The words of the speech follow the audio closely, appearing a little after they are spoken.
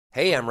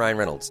Hey, I'm Ryan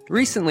Reynolds.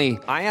 Recently,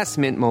 I asked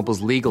Mint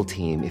Mobile's legal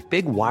team if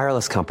big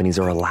wireless companies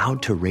are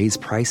allowed to raise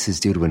prices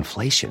due to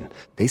inflation.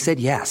 They said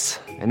yes.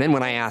 And then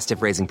when I asked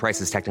if raising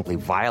prices technically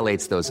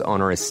violates those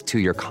onerous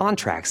two-year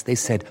contracts, they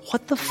said,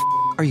 "What the f***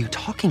 are you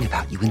talking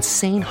about, you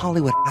insane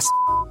Hollywood ass?"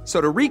 So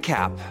to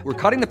recap, we're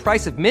cutting the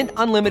price of Mint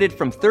Unlimited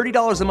from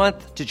 $30 a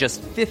month to just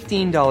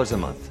 $15 a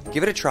month.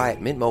 Give it a try at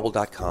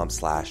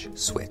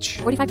mintmobile.com/switch.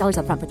 $45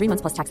 up front for 3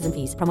 months plus taxes and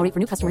fees. Promo rate for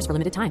new customers for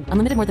limited time.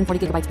 Unlimited more than 40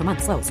 gigabytes per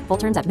month. Slows full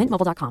terms at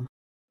mintmobile.com.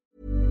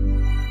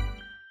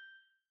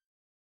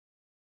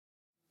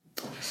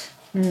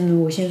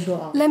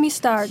 Let me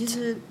start.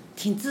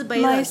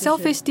 My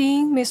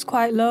self-esteem is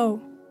quite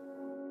low.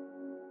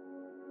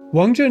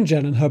 Wang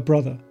Zhenzhen and her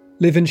brother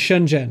live in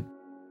Shenzhen,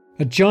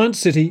 a giant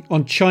city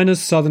on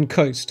China's southern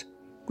coast,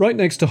 right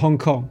next to Hong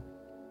Kong.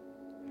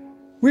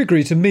 We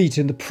agree to meet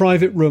in the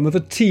private room of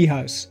a tea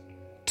house,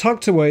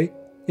 tucked away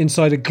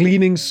inside a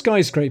gleaming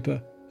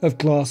skyscraper of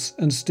glass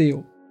and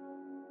steel.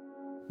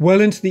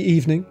 Well into the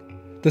evening,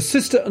 the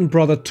sister and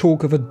brother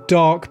talk of a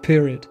dark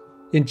period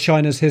in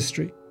China's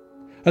history,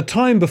 a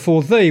time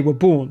before they were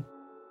born,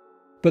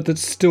 but that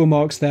still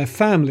marks their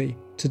family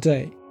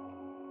today.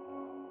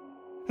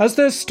 As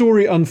their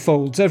story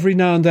unfolds, every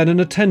now and then an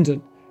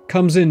attendant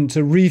comes in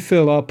to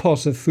refill our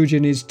pot of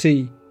Fujianese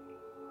tea.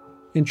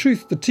 In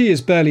truth, the tea is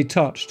barely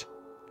touched,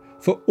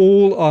 for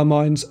all our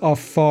minds are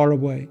far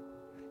away,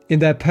 in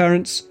their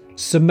parents'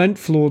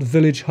 cement-floored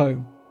village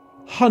home,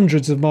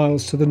 hundreds of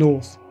miles to the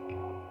north.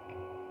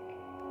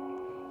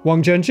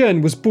 Wang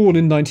Zhenzhen was born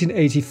in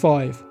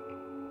 1985.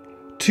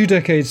 2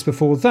 decades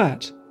before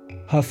that,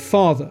 her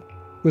father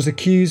was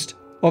accused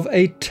of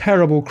a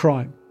terrible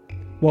crime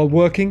while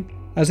working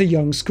as a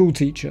young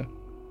schoolteacher,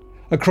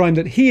 a crime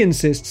that he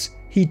insists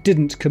he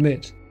didn't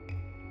commit.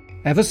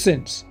 Ever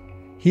since,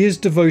 he has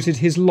devoted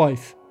his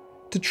life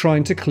to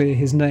trying to clear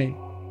his name.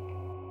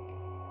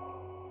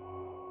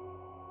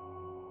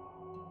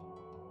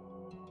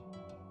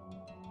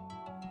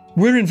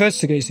 We're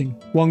investigating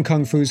Wang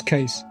Kungfu's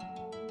case.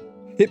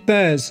 It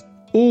bears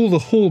all the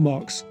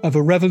hallmarks of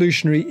a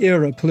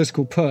revolutionary-era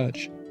political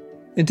purge.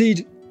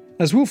 Indeed,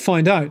 as we'll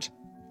find out,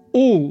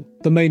 all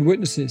the main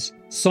witnesses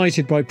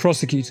cited by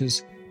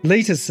prosecutors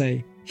later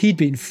say he'd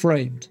been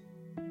framed.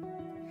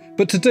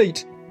 But to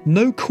date,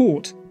 no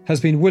court has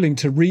been willing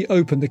to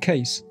reopen the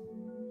case.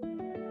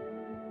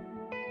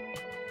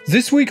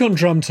 This week on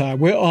Drum Tower,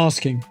 we're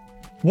asking,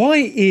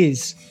 why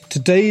is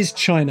today's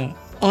China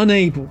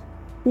unable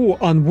or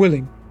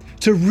unwilling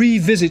to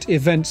revisit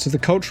events of the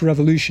Cultural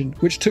Revolution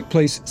which took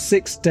place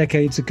 6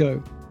 decades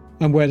ago?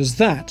 And where does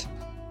that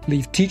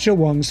leave teacher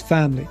Wang's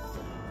family?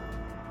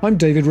 I'm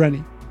David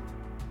Rennie,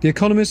 The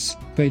Economist's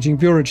Beijing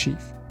Bureau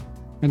Chief,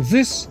 and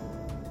this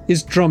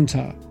is Drum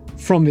Tower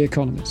from The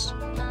Economist.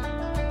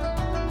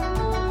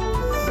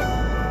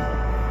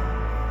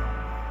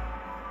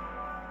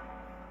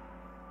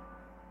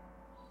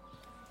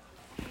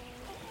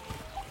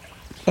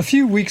 A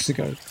few weeks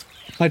ago,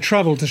 I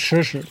travelled to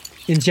Sheshe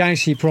in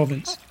Jiangxi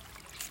province.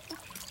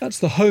 That's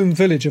the home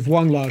village of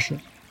Wang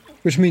Laoshi,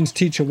 which means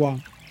teacher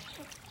Wang.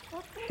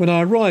 When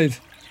I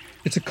arrive,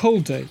 it's a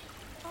cold day,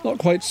 not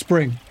quite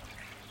spring.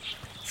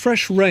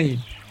 Fresh rain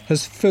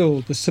has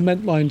filled the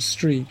cement-lined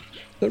stream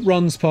that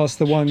runs past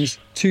the Wang's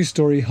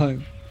 2-storey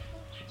home.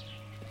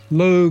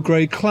 Low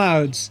grey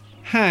clouds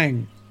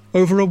hang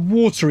over a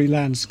watery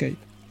landscape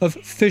of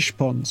fish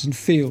ponds and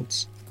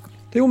fields.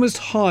 They almost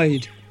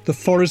hide the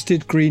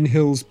forested green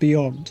hills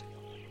beyond.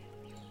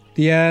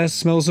 The air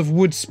smells of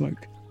wood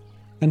smoke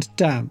and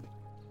damp.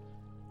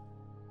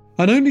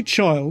 An only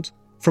child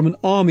from an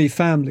army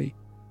family,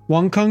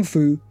 Wang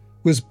Kungfu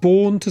was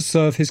born to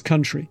serve his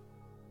country.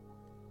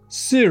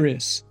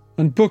 Serious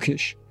and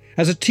bookish,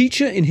 as a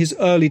teacher in his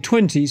early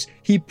 20s,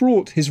 he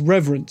brought his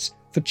reverence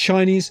for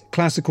Chinese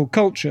classical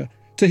culture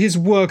to his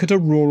work at a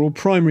rural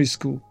primary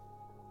school.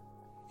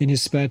 In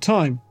his spare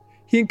time,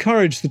 he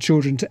encouraged the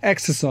children to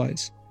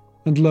exercise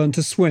and learn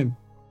to swim.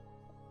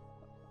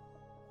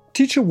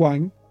 Teacher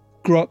Wang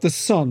grew up the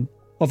son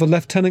of a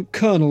lieutenant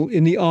colonel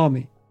in the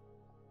army.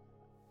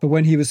 But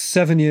when he was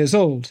 7 years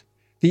old,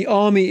 the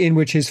army in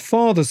which his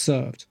father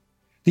served,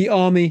 the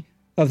army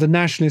of the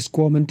nationalist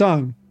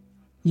Kuomintang,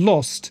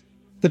 lost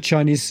the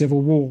Chinese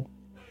Civil War,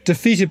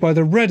 defeated by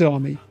the Red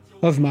Army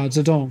of Mao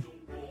Zedong.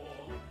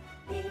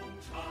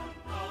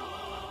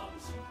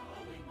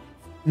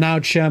 Now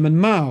Chairman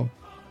Mao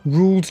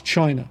ruled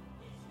China,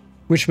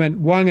 which meant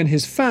Wang and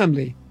his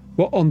family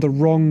were on the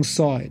wrong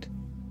side.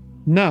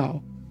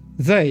 Now,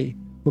 they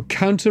were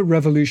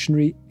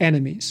counter-revolutionary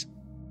enemies.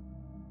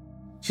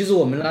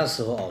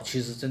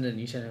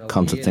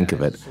 Come to think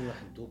of it,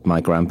 my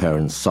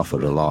grandparents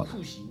suffered a lot.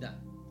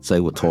 They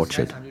were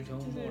tortured.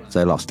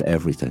 They lost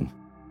everything.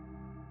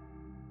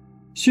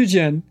 Xu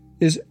Jian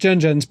is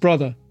Zhenzhen's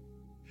brother.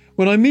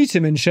 When I meet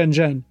him in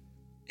Shenzhen,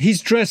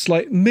 he's dressed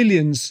like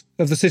millions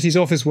of the city's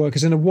office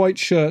workers in a white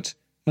shirt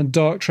and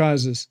dark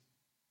trousers.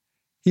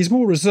 He's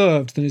more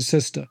reserved than his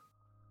sister.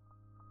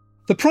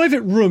 The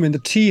private room in the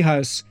tea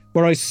house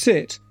where I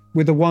sit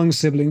with the Wang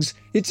siblings,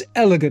 it's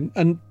elegant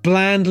and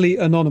blandly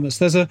anonymous.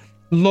 There's a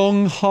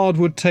Long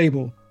hardwood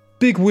table,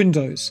 big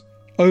windows,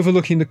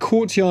 overlooking the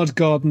courtyard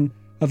garden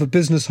of a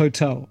business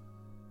hotel.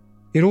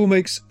 It all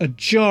makes a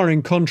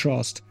jarring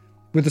contrast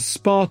with the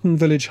Spartan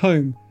village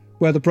home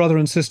where the brother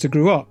and sister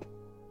grew up,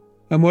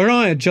 and where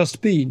I had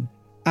just been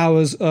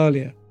hours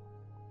earlier.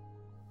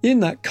 In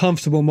that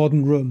comfortable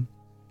modern room,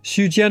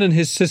 Xu Jian and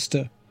his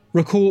sister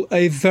recall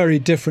a very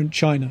different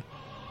China,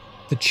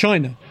 the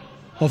China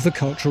of the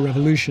Cultural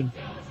Revolution.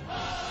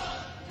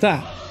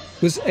 That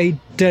was a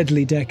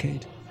deadly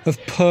decade of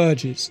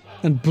purges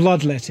and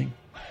bloodletting,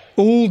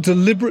 all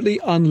deliberately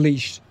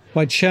unleashed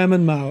by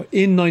Chairman Mao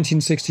in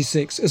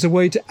 1966 as a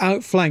way to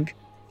outflank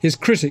his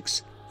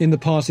critics in the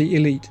party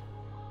elite.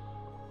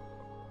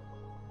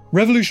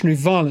 Revolutionary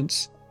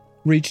violence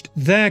reached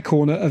their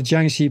corner of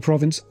Jiangxi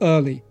province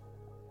early.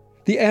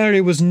 The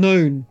area was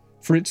known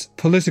for its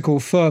political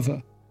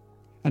fervour,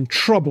 and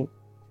trouble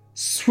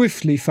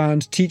swiftly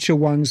found teacher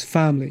Wang's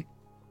family.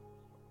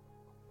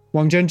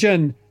 Wang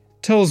Zhenzhen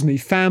tells me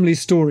family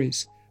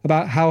stories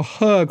about how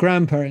her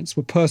grandparents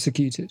were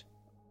persecuted.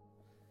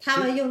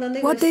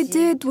 What they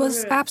did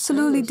was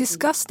absolutely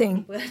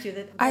disgusting.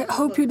 I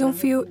hope you don't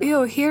feel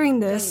ill hearing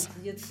this.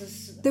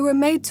 They were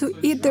made to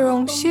eat their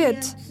own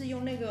shit.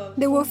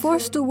 They were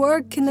forced to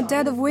work in the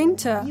dead of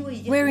winter,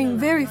 wearing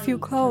very few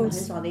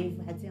clothes.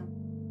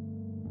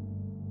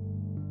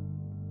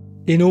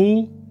 In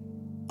all,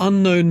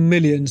 unknown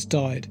millions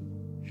died.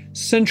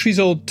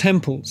 Centuries-old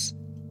temples,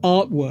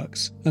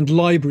 artworks, and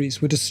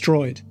libraries were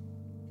destroyed.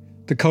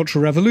 The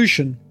Cultural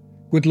Revolution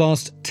would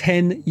last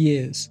 10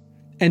 years,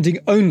 ending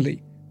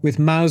only with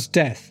Mao's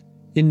death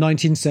in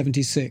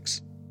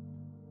 1976.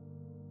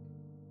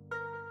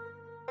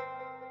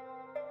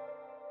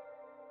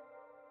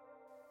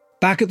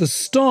 Back at the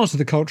start of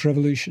the Cultural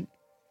Revolution,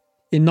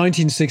 in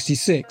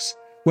 1966,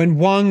 when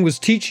Wang was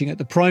teaching at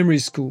the primary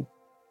school,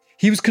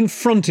 he was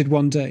confronted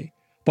one day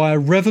by a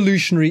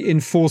revolutionary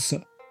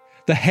enforcer,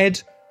 the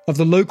head of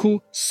the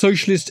local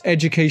socialist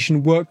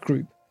education work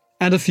group,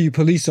 and a few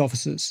police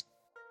officers.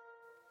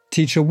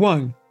 Teacher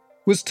Wang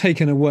was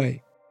taken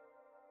away.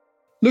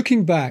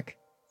 Looking back,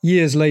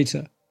 years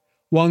later,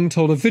 Wang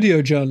told a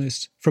video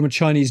journalist from a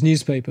Chinese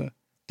newspaper,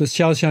 the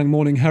Xiaoxiang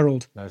Morning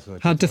Herald,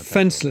 how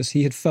defenseless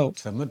he had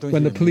felt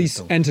when the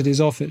police entered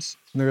his office.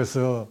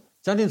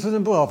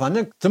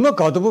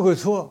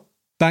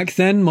 Back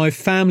then, my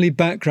family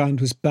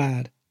background was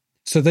bad,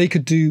 so they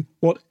could do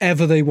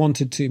whatever they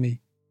wanted to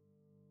me.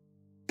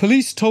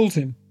 Police told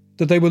him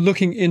that they were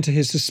looking into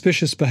his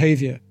suspicious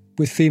behaviour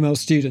with female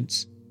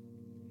students.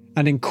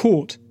 And in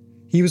court,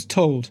 he was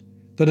told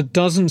that a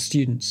dozen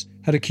students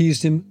had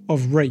accused him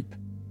of rape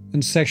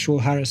and sexual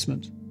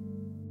harassment.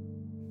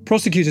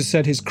 Prosecutors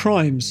said his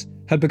crimes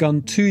had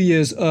begun 2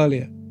 years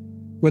earlier,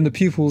 when the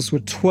pupils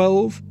were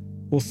 12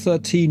 or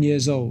 13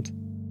 years old.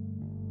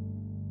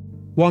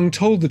 Wang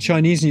told the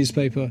Chinese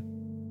newspaper,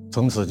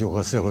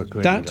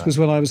 "That was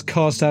when I was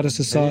cast out of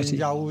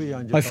society.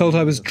 I felt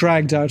I was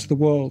dragged out of the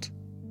world.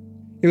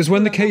 It was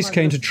when the case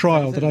came to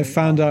trial that I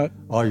found out,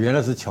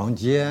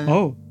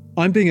 oh,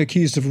 I'm being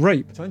accused of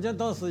rape.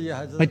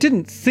 I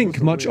didn't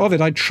think much of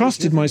it. I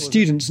trusted my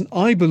students and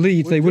I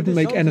believed they wouldn't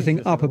make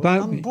anything up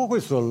about me."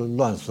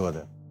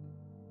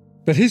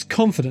 But his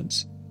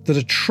confidence that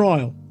a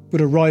trial would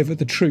arrive at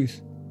the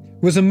truth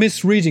was a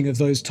misreading of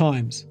those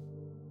times.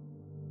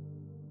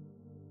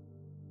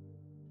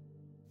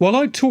 While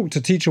I talked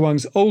to Teacher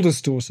Wang's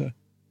oldest daughter,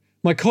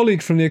 my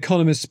colleague from The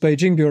Economist's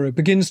Beijing bureau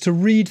begins to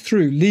read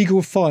through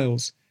legal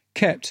files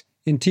kept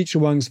in Teacher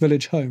Wang's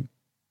village home.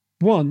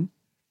 One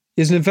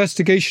is an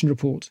investigation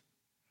report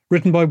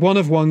written by one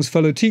of Wang's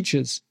fellow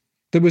teachers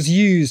that was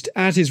used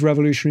at his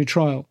revolutionary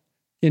trial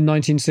in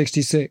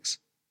 1966.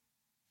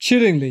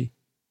 Chillingly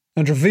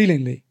and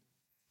revealingly,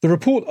 the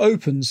report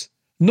opens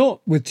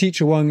not with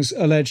Teacher Wang's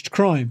alleged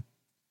crime,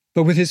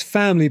 but with his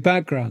family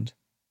background.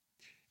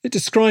 It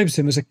describes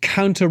him as a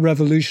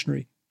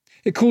counter-revolutionary.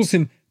 It calls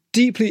him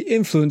deeply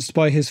influenced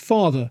by his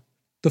father,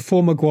 the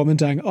former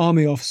Kuomintang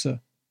army officer.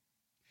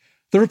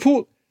 The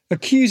report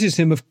accuses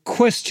him of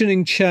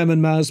questioning Chairman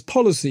Mao's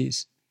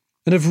policies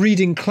and of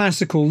reading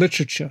classical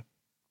literature.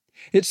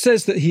 It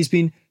says that he's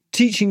been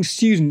teaching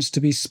students to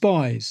be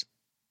spies.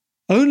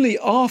 Only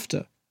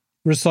after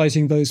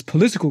reciting those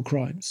political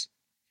crimes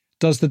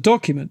does the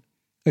document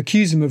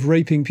accuse him of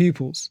raping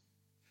pupils,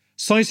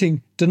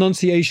 citing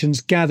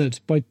denunciations gathered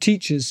by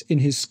teachers in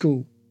his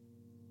school.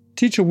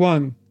 Teacher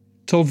Wang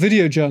told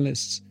video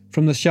journalists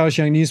from the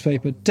Xiaoxiang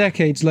newspaper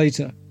decades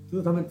later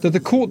that the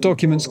court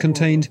documents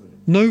contained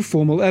no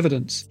formal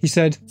evidence. He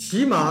said,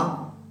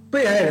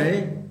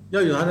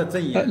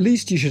 "At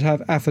least you should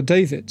have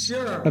affidavits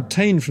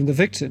obtained from the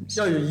victims.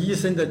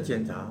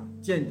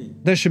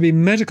 There should be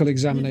medical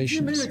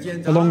examinations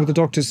along with the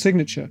doctor's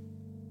signature."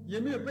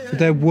 But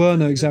there were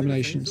no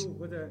examinations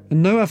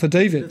and no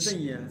affidavits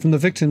from the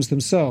victims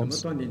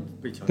themselves.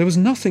 There was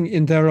nothing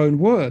in their own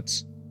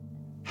words.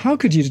 How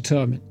could you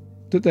determine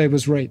that there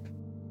was rape?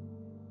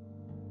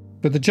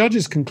 But the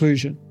judge's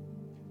conclusion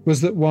was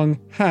that Wang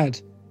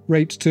had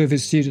raped 2 of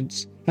his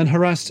students and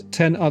harassed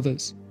 10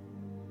 others.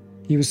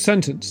 He was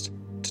sentenced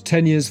to stopped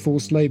 10 years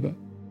forced labour.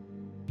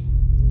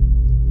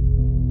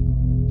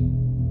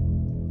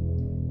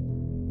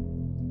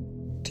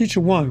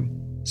 Teacher Wang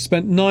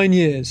spent 9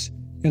 years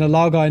in a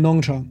Laogai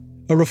Nongchang,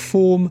 a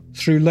reform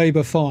through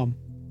labour farm.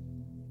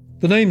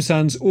 The name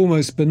sounds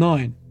almost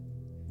benign,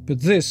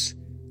 but this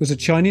was a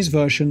Chinese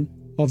version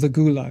of the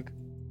Gulag.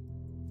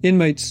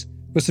 Inmates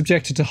were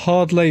subjected to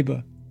hard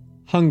labour,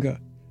 hunger,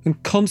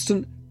 and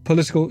constant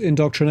political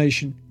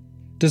indoctrination,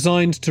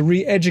 designed to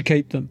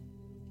re-educate them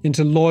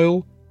into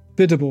loyal,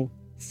 biddable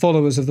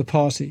followers of the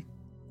party.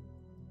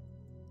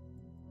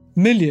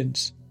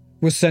 Millions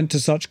were sent to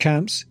such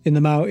camps in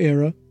the Mao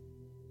era,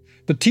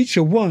 but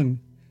teacher Wang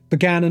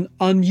began an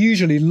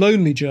unusually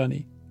lonely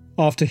journey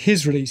after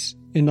his release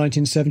in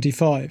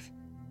 1975.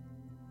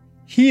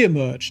 He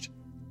emerged,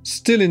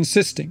 still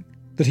insisting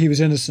that he was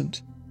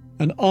innocent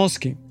and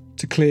asking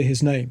to clear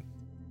his name.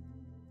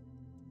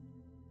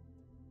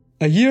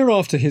 A year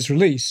after his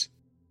release,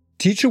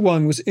 teacher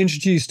Wang was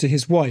introduced to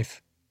his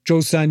wife,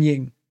 Zhou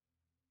Sanying.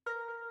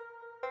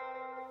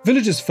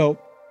 Villagers felt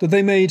that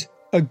they made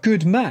a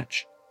good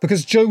match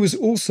because Zhou was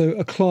also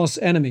a class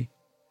enemy,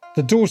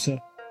 the daughter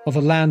of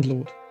a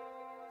landlord.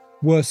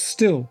 Worse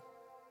still,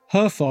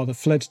 her father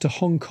fled to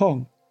Hong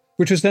Kong,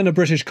 which was then a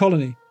British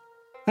colony,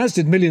 as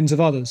did millions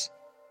of others.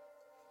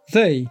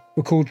 They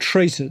were called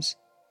traitors,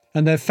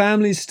 and their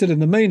families still in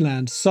the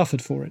mainland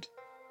suffered for it.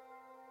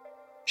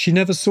 She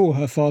never saw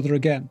her father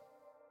again.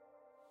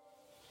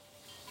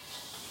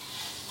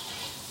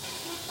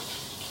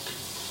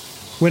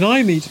 When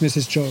I meet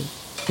Mrs.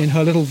 Zhou in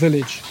her little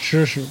village,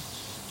 Sheshu,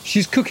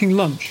 she's cooking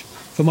lunch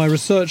for my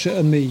researcher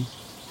and me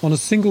on a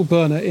single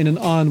burner in an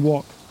iron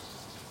wok.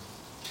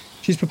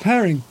 She's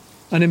preparing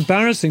an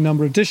embarrassing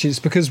number of dishes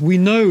because we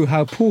know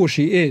how poor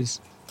she is.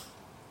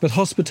 But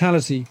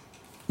hospitality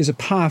is a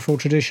powerful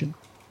tradition.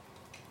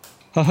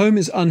 Her home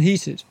is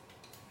unheated,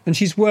 and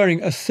she's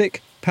wearing a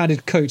thick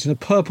padded coat and a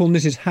purple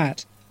knitted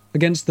hat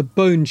against the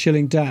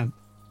bone-chilling damp.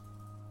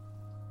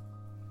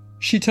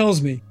 She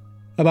tells me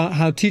about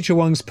how teacher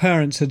Wang's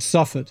parents had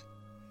suffered,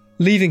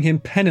 leaving him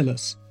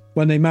penniless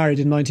when they married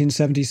in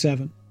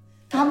 1977.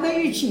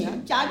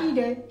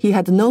 He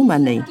had no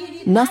money,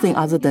 nothing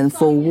other than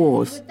 4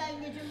 walls.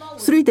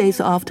 3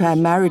 days after I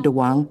married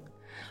Wang,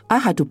 I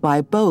had to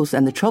buy bowls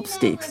and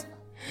chopsticks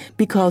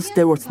because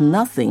there was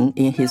nothing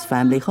in his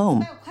family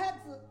home.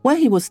 When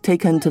he was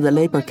taken to the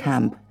labor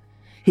camp,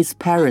 his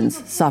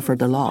parents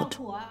suffered a lot.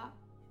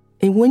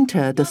 In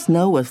winter, the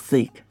snow was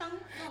thick.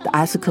 The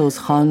icicles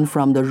hung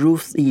from the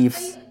roof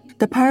eaves.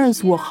 The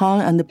parents were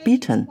hung and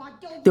beaten.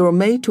 They were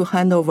made to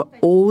hand over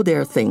all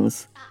their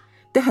things.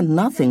 They had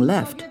nothing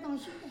left.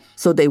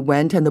 So they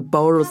went and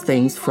borrowed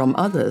things from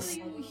others.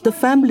 The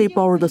family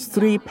borrowed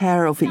 3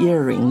 pairs of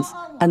earrings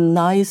and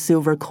 9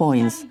 silver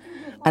coins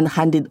and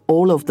handed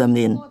all of them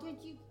in.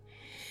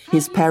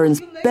 His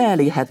parents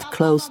barely had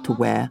clothes to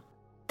wear.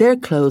 Their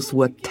clothes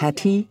were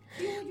tatty,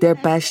 their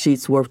bed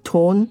sheets were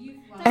torn,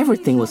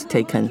 everything was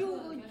taken.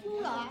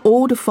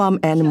 All the farm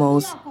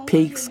animals,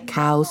 pigs,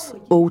 cows,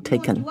 all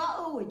taken.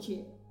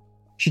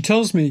 She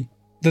tells me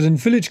that in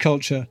village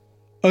culture,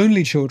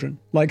 only children,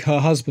 like her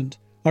husband,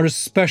 are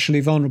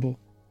especially vulnerable.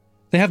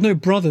 They have no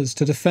brothers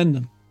to defend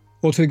them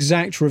or to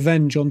exact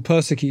revenge on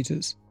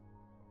persecutors.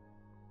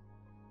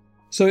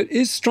 So it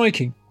is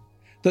striking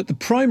that the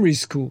primary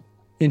school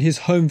in his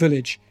home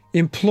village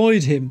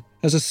employed him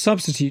as a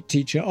substitute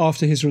teacher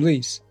after his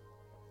release,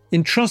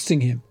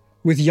 entrusting him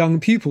with young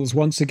pupils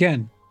once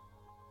again.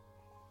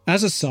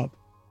 As a sub,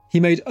 he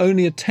made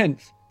only 1/10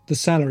 the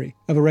salary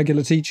of a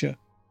regular teacher.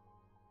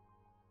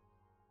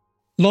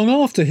 Long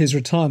after his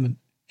retirement,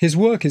 his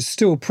work is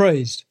still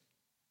praised.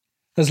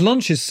 As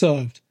lunch is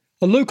served,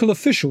 a local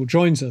official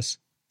joins us,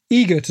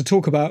 eager to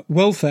talk about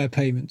welfare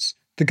payments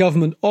the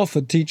government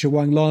offered teacher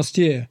Wang last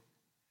year,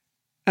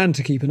 and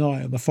to keep an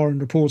eye on the foreign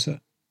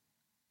reporter.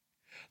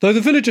 Though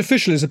the village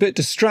official is a bit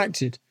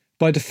distracted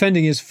by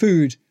defending his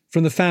food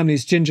from the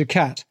family's ginger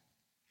cat,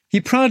 he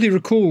proudly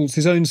recalls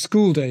his own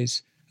school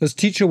days as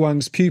teacher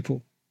Wang's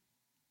pupil.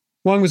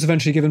 Wang was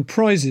eventually given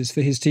prizes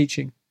for his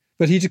teaching,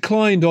 but he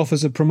declined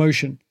offers of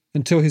promotion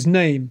until his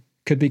name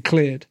could be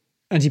cleared,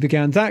 and he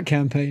began that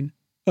campaign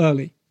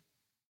early.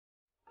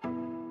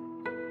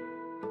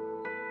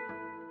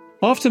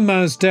 After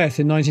Mao's death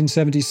in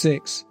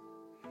 1976,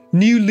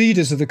 new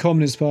leaders of the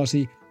Communist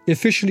Party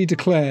officially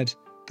declared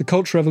the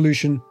Cultural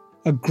Revolution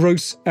a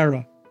gross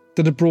error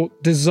that had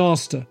brought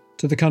disaster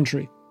to the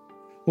country,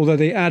 although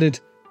they added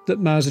that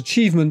Mao's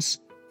achievements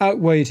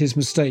outweighed his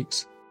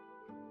mistakes.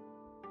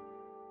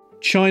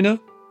 China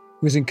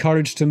was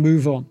encouraged to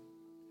move on,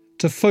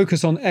 to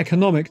focus on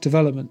economic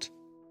development.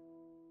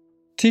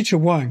 Teacher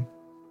Wang,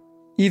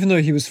 even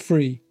though he was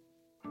free,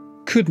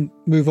 couldn't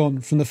move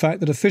on from the fact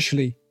that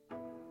officially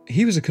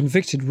he was a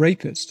convicted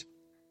rapist,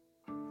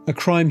 a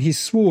crime he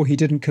swore he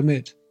didn't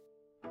commit.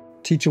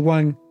 Teacher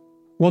Wang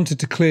wanted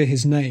to clear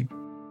his name.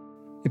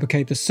 It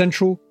became the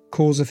central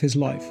cause of his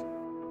life.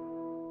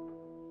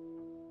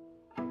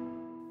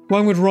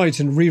 Wang would write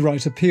and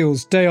rewrite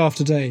appeals day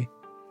after day,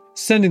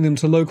 sending them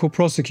to local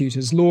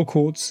prosecutors, law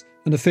courts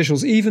and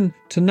officials, even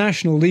to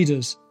national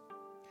leaders.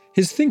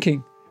 His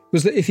thinking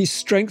was that if he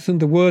strengthened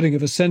the wording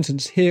of a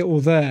sentence here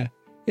or there,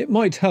 it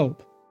might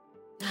help.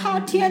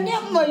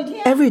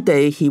 Every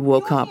day he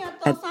woke up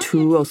at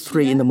 2 or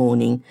 3 in the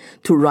morning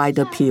to write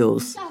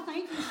appeals.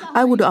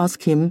 I would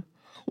ask him,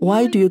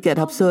 "Why do you get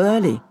up so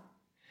early?"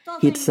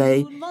 He'd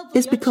say,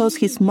 "It's because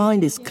his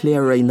mind is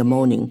clearer in the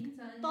morning,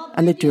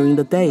 and during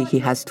the day he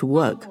has to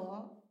work."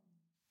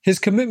 His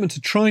commitment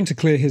to trying to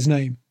clear his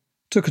name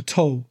took a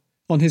toll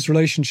on his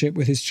relationship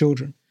with his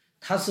children.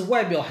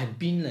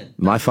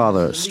 My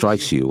father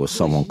strikes you as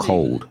someone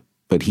cold,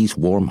 but he's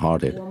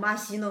warm-hearted.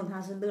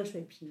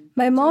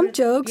 My mom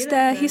jokes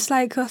that he's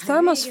like a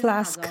thermos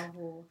flask.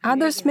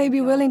 Others may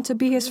be willing to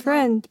be his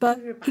friend, but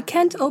he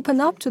can't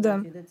open up to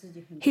them.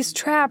 He's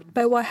trapped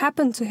by what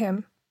happened to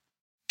him.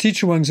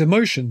 Teacher Wang's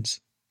emotions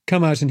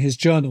come out in his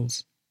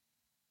journals.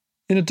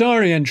 In a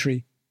diary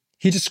entry,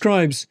 he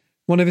describes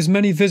one of his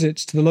many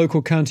visits to the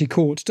local county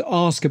court to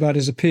ask about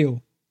his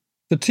appeal.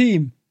 The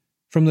team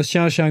from the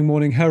Xiaoxiang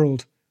Morning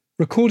Herald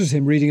recorded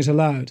him reading it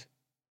aloud.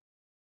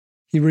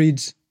 He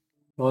reads,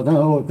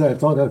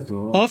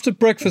 "After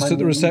breakfast at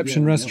the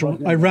reception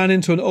restaurant, I ran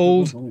into an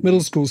old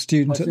middle school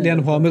student at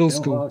Lianhua Middle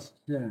School.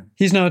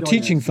 He's now a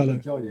teaching fellow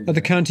at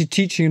the County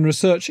Teaching and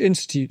Research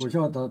Institute.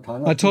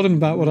 I told him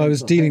about what I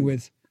was dealing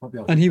with,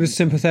 and he was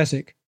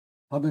sympathetic.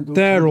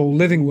 They're all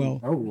living well,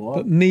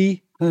 but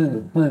me,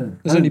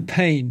 there's only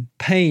pain.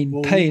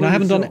 I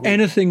haven't done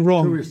anything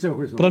wrong,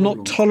 but I'm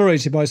not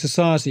tolerated by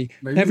society.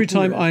 Every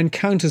time I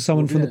encounter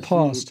someone from the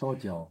past,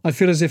 I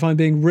feel as if I'm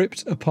being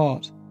ripped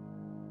apart."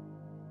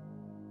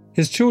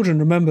 His children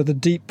remember the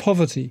deep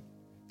poverty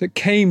that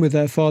came with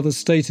their father's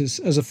status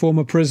as a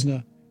former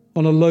prisoner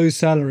on a low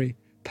salary,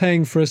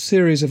 paying for a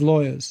series of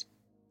lawyers.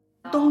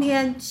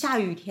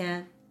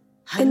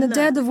 In the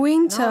dead of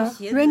winter,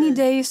 rainy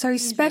days are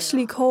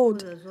especially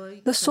cold.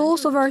 The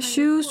soles of our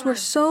shoes were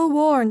so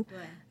worn,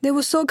 they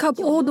would soak up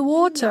all the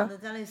water.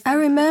 I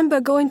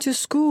remember going to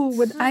school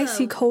with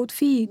icy cold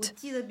feet.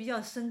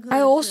 I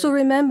also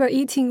remember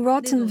eating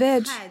rotten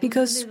veg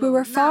because we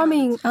were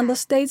farming on the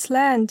state's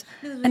land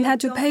and had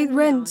to pay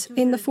rent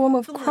in the form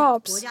of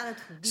crops.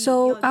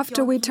 So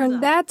after we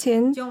turned that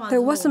in,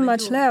 there wasn't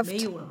much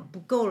left.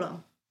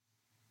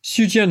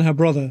 Xu Jian, her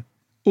brother,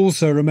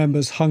 also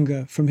remembers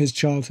hunger from his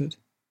childhood.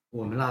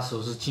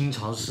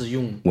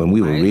 When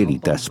we were really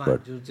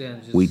desperate,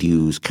 we'd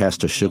use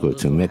castor sugar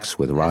to mix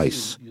with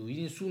rice.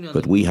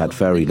 But we had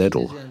very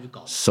little,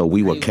 so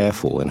we were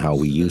careful in how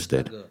we used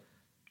it.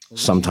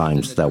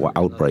 Sometimes there were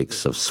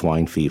outbreaks of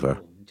swine fever.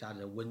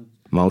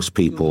 Most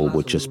people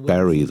would just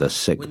bury the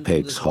sick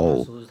pigs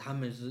whole.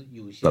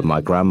 But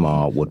my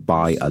grandma would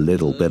buy a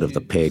little bit of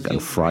the pig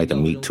and fry the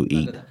meat to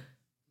eat.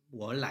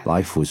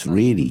 Life was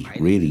really,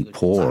 really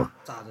poor.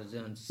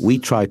 We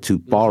tried to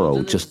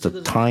borrow just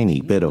a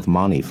tiny bit of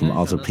money from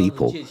other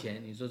people,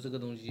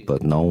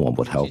 but no one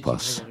would help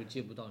us.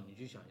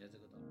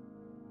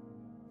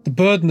 The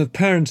burden of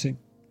parenting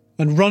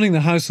and running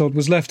the household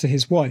was left to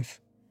his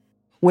wife.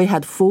 We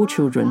had 4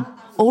 children.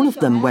 All of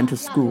them went to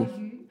school.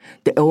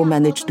 They all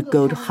managed to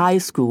go to high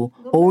school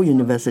or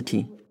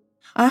university.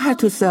 I had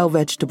to sell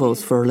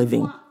vegetables for a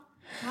living.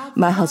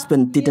 My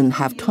husband didn't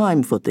have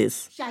time for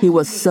this. He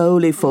was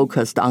solely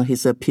focused on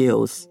his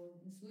appeals.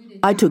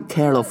 I took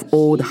care of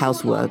all the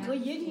housework.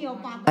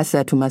 I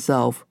said to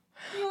myself,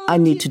 I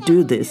need to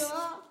do this.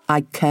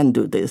 I can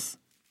do this.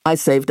 I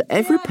saved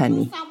every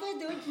penny.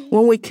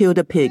 When we killed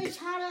a pig,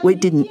 we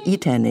didn't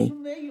eat any.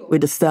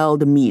 We'd sell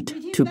the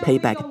meat to pay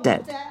back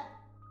debt.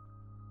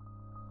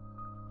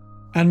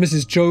 And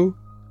Mrs. Zhou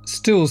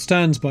still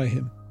stands by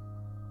him.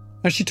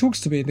 As she talks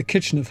to me in the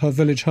kitchen of her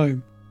village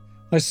home,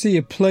 I see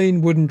a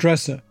plain wooden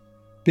dresser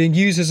being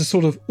used as a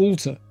sort of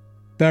altar,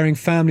 bearing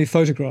family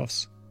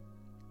photographs.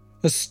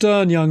 A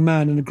stern young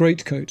man in a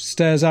greatcoat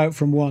stares out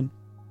from one.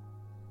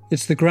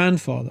 It's the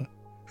grandfather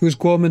whose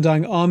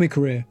Kuomintang army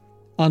career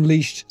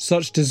unleashed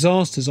such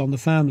disasters on the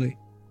family.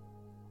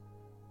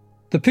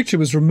 The picture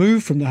was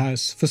removed from the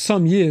house for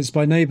some years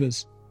by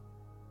neighbours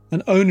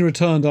and only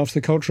returned after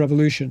the Cultural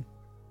Revolution.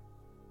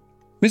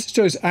 Mrs.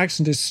 Zhou's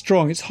accent is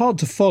strong, it's hard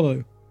to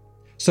follow.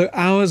 So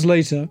hours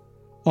later,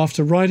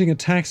 after riding a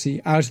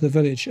taxi out of the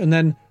village and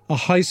then a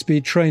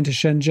high-speed train to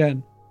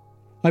Shenzhen,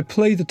 I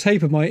played the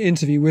tape of my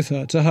interview with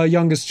her to her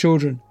youngest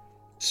children,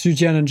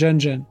 Sujian and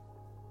Zhenzhen.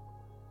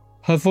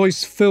 Her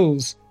voice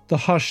fills the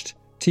hushed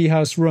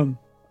tea-house room.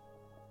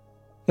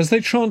 As they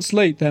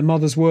translate their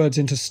mother's words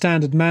into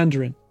standard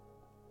Mandarin,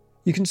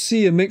 you can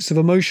see a mix of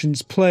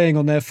emotions playing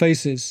on their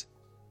faces.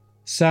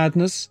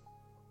 Sadness,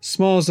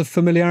 smiles of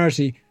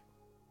familiarity,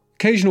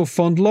 occasional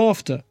fond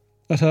laughter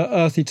at her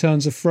earthy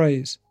turns of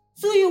phrase.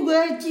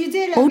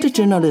 Older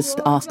journalist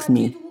asks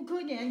me,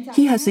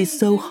 he has it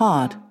so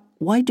hard.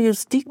 Why do you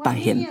stick by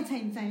him?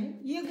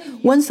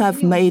 Once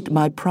I've made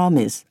my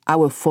promise, I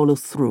will follow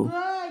through.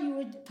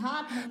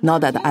 Now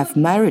that I've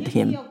married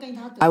him,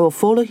 I will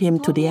follow him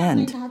to the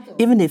end,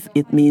 even if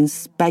it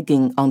means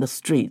begging on the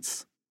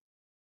streets.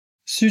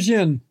 Xu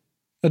Jian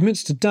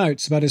admits to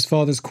doubts about his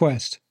father's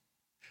quest.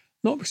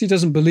 not because he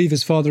doesn't believe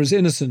his father is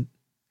innocent,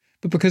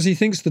 but because he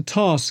thinks the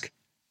task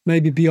may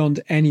be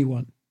beyond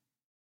anyone.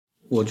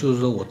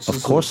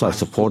 Of course I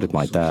supported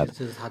my dad.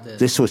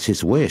 This was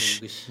his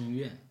wish.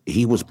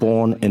 He was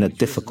born in a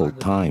difficult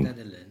time.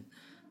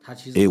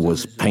 It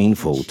was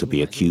painful to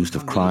be accused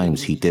of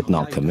crimes he did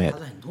not commit.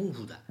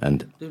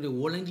 And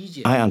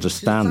I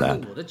understand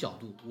that.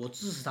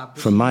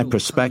 From my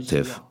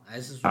perspective,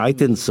 I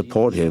didn't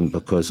support him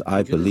because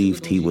I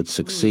believed he would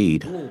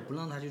succeed,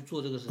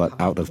 but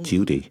out of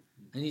duty.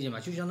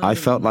 I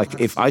felt like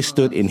if I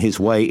stood in his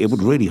way, it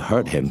would really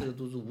hurt him.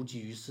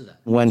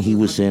 When he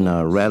was in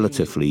a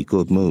relatively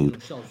good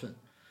mood,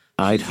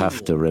 I'd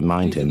have to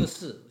remind him,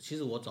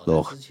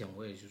 look,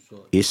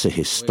 it's a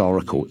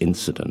historical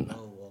incident.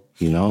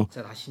 You know,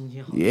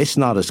 it's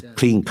not as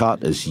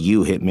clean-cut as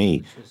you hit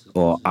me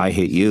or I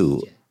hit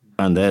you,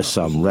 and there's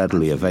some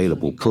readily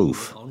available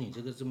proof.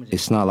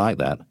 It's not like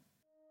that.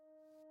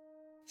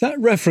 That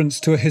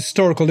reference to a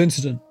historical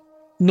incident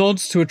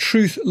nods to a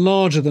truth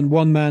larger than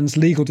one man's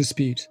legal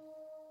dispute.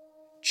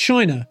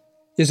 China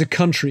is a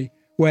country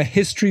where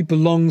history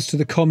belongs to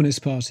the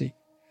Communist Party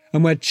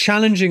and where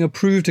challenging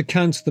approved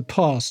accounts of the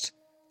past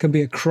can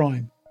be a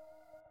crime.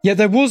 Yet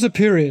there was a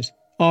period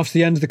after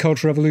the end of the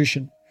Cultural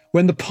Revolution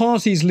when the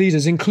party's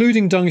leaders,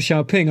 including Deng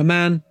Xiaoping, a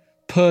man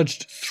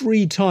purged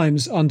 3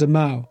 times under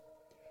Mao,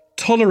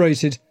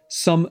 tolerated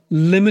some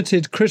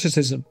limited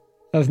criticism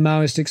of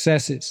Maoist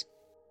excesses.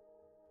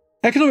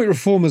 Economic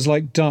reformers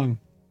like Deng,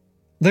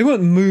 they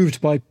weren't moved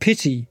by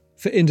pity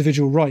for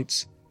individual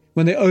rights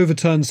when they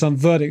overturned some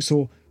verdicts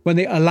or when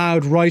they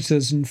allowed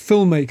writers and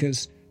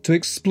filmmakers to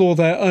explore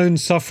their own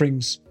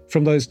sufferings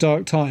from those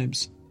dark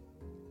times.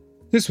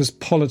 This was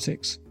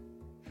politics.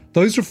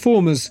 Those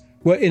reformers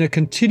were in a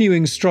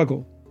continuing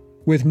struggle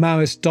with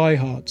Maoist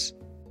diehards.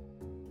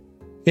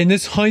 In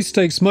this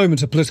high-stakes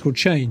moment of political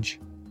change,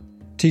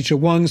 teacher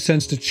Wang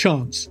sensed a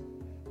chance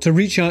to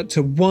reach out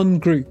to one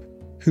group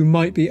who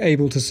might be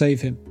able to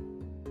save him.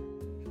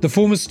 The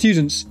former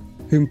students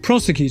whom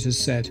prosecutors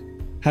said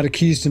had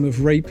accused him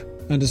of rape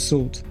and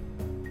assault.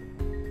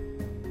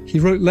 He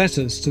wrote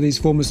letters to these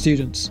former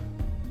students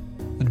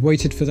and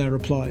waited for their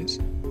replies.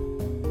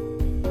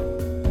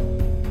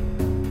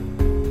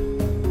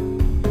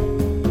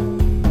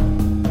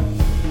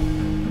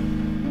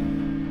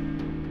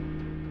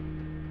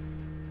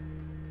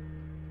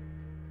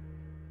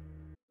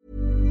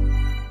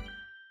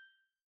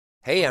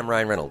 Hey, I'm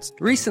Ryan Reynolds.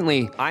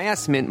 Recently, I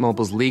asked Mint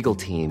Mobile's legal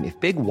team if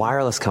big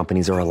wireless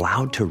companies are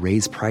allowed to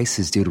raise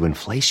prices due to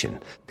inflation.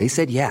 They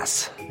said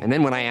yes. And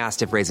then when I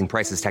asked if raising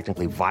prices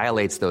technically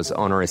violates those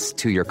onerous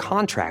 2-year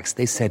contracts,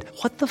 they said,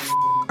 "What the f***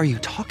 are you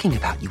talking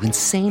about, you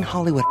insane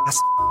Hollywood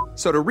ass?"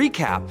 So to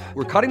recap,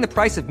 we're cutting the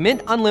price of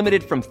Mint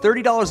Unlimited from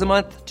 $30 a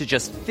month to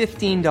just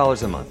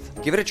 $15 a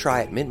month. Give it a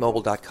try at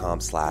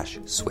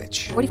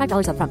mintmobile.com/switch.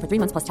 $45 up front for 3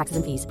 months plus taxes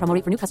and fees. Promo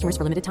rate for new customers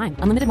for limited time.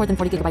 Unlimited more than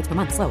 40 gigabytes per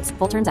month. Slows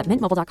full terms at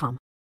mintmobile.com.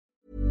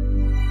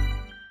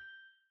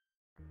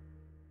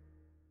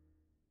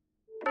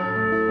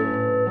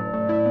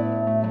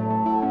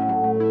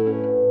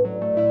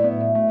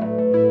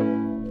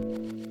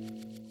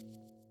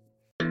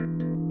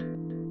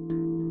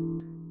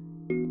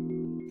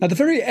 At the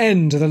very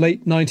end of the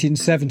late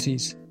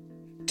 1970s,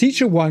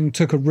 teacher Wang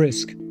took a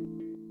risk.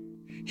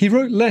 He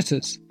wrote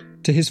letters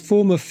to his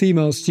former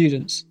female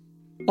students,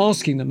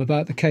 asking them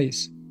about the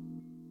case.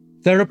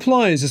 Their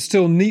replies are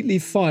still neatly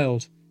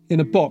filed in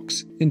a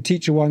box in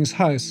teacher Wang's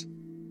house.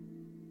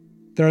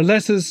 There are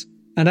letters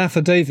and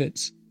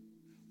affidavits.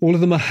 All of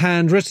them are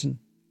handwritten,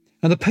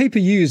 and the paper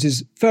used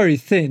is very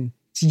thin.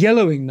 It's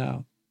yellowing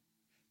now.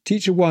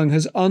 Teacher Wang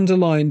has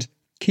underlined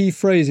key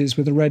phrases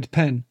with a red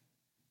pen.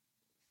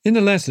 In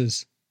the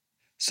letters,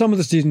 some of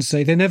the students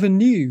say they never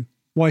knew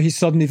why he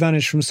suddenly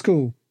vanished from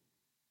school.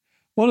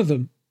 One of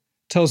them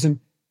tells him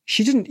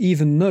she didn't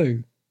even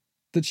know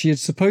that she had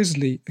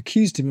supposedly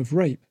accused him of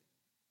rape.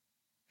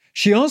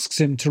 She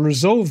asks him to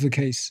resolve the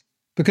case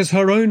because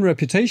her own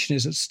reputation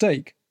is at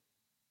stake.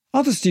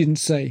 Other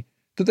students say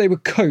that they were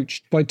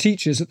coached by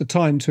teachers at the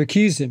time to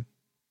accuse him.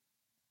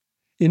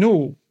 In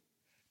all,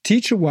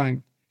 teacher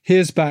Wang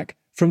hears back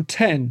from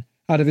 10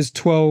 out of his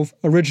 12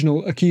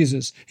 original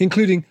accusers,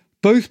 including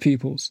both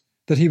pupils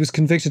that he was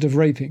convicted of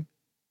raping.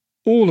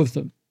 All of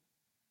them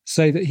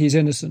say that he's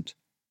innocent.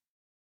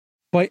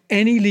 By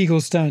any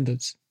legal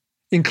standards,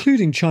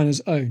 including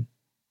China's own,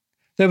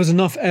 there was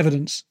enough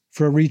evidence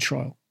for a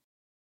retrial.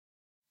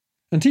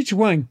 And teacher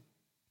Wang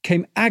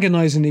came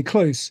agonizingly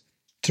close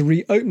to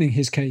reopening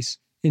his case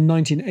in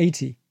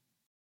 1980.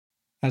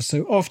 As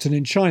so often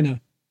in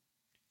China,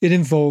 it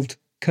involved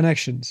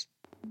connections.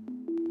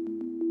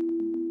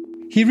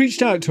 He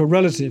reached out to a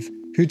relative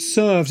who'd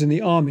served in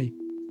the army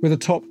with a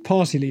top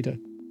party leader,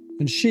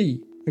 and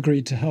she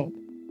agreed to help.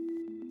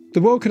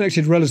 The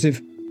well-connected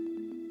relative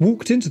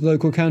walked into the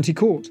local county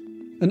court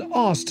and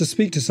asked to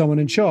speak to someone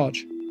in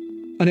charge,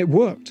 and it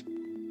worked.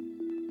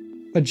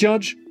 A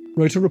judge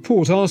wrote a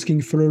report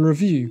asking for a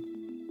review.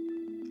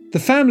 The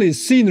family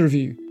has seen the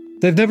review.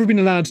 They've never been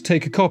allowed to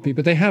take a copy,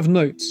 but they have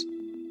notes.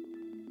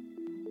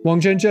 Wang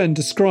Zhenzhen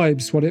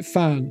describes what it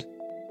found.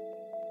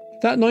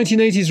 That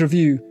 1980s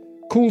review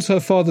calls her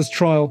father's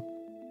trial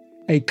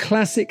a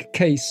classic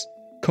case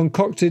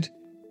concocted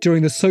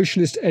during the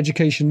socialist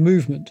education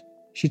movement,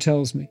 she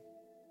tells me.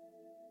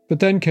 But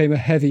then came a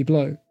heavy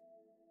blow.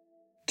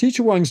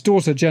 Teacher Wang's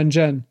daughter,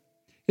 Zhen,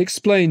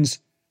 explains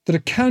that a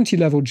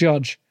county-level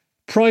judge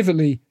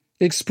privately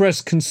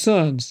expressed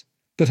concerns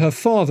that her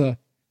father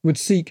would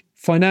seek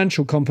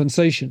financial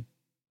compensation.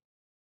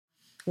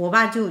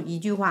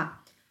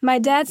 My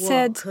dad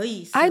said,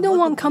 I don't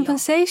want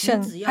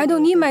compensation. I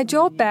don't need my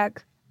job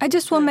back. I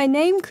just want my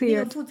name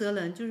cleared.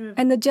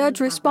 And the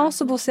judge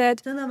responsible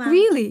said,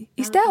 really?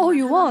 Is that all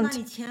you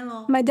want?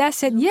 My dad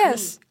said,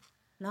 yes.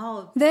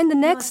 Then the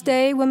next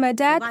day, when my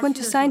dad went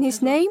to sign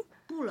his name,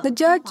 the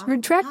judge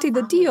retracted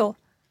the deal.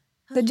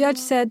 The judge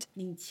said,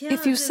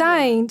 if you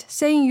signed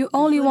saying you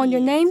only want your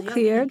name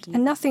cleared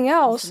and nothing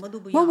else,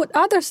 what would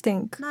others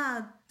think?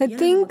 They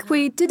think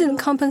we didn't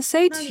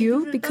compensate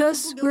you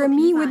because we're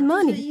mean with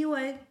money.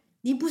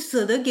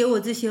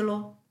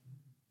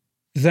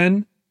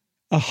 Then,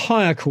 a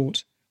higher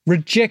court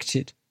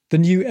rejected the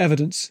new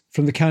evidence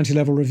from the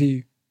county-level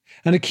review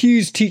and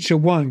accused teacher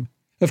Wang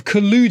of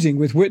colluding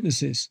with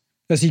witnesses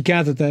as he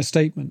gathered their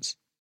statements.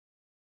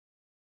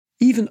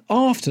 Even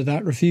after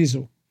that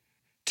refusal,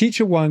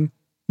 teacher Wang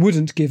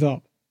wouldn't give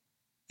up.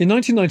 In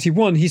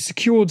 1991, he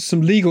secured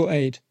some legal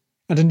aid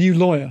and a new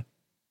lawyer.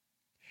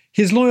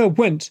 His lawyer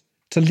went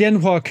to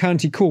Lianhua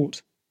County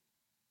Court.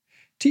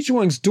 Teacher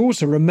Wang's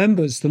daughter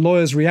remembers the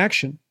lawyer's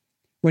reaction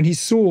when he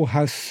saw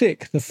how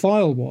thick the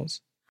file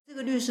was.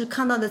 When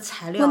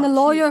the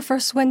lawyer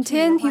first went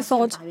in, he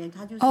thought,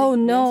 oh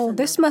no,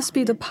 this must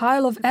be the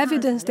pile of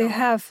evidence they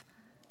have.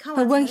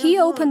 But when he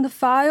opened the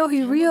file,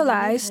 he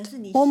realized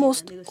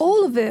almost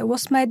all of it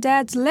was my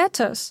dad's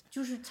letters.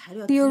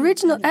 The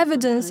original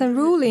evidence and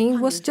ruling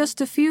was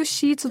just a few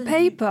sheets of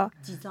paper.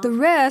 The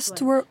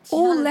rest were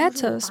all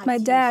letters my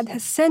dad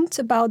had sent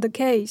about the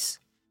case.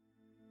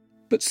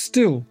 But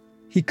still,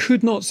 he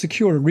could not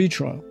secure a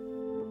retrial.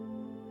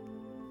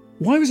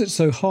 Why was it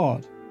so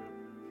hard?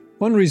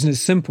 One reason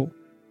is simple.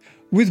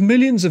 With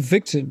millions of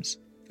victims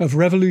of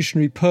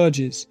revolutionary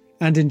purges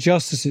and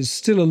injustices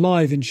still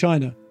alive in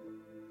China,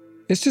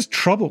 it's just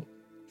trouble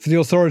for the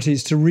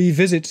authorities to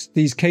revisit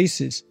these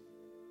cases,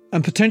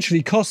 and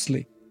potentially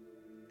costly.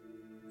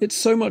 It's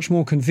so much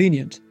more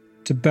convenient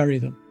to bury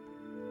them.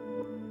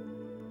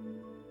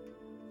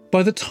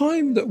 By the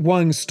time that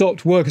Wang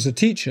stopped work as a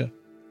teacher,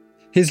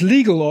 his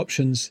legal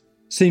options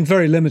seemed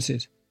very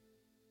limited.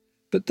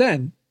 But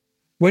then,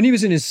 when he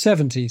was in his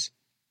 70s,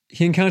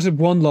 he encountered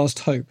one last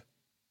hope.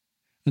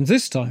 And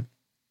this time,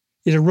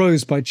 it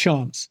arose by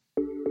chance.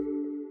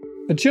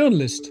 A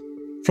journalist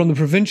from the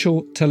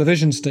provincial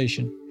television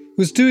station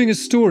was doing a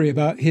story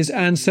about his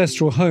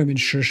ancestral home in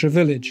Shishi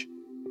village.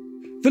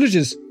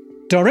 Villagers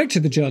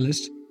directed the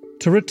journalist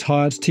to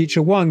retired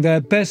teacher Wang,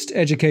 their best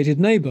educated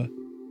neighbour.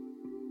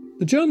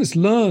 The journalist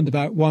learned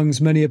about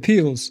Wang's many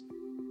appeals,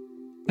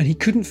 and he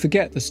couldn't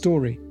forget the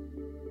story.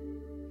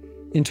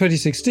 In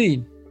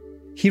 2016,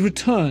 he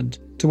returned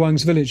to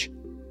Wang's village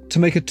to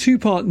make a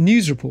 2-part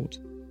news report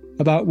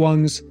about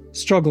Wang's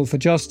struggle for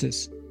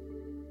justice.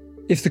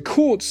 If the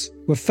courts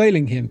were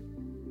failing him,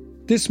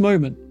 this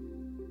moment,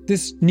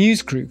 this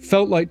news crew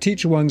felt like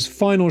teacher Wang's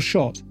final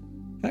shot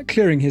at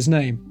clearing his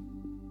name.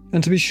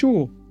 And to be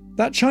sure,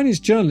 that Chinese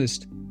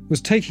journalist was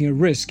taking a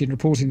risk in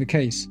reporting the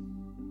case.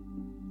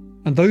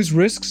 And those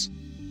risks,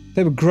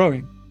 they were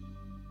growing.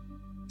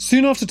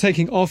 Soon after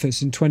taking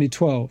office in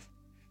 2012,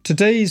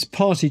 today's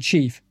party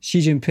chief,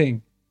 Xi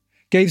Jinping,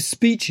 gave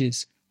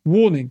speeches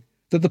warning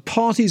that the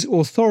party's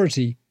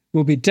authority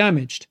will be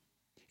damaged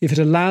if it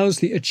allows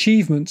the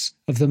achievements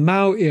of the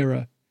Mao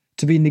era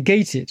to be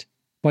negated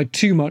by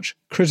too much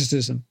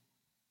criticism.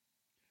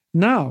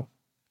 Now,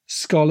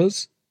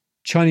 scholars,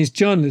 Chinese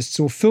journalists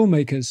or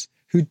filmmakers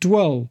who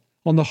dwell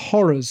on the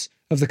horrors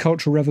of the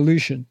Cultural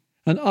Revolution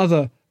and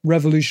other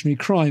revolutionary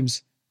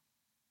crimes,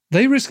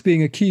 they risk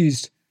being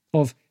accused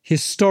of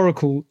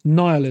historical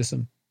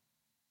nihilism.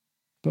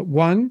 But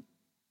Wang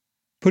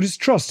put his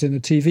trust in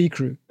the TV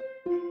crew.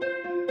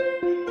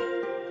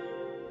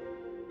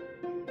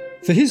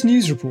 For his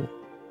news report,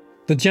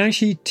 the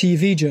Jiangxi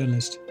TV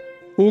journalist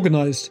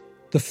organised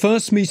the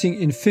first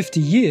meeting in 50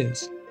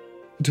 years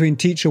between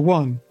teacher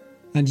Wang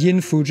and Yin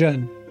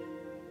Fuzhen,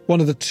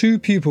 one of the 2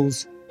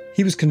 pupils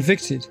he was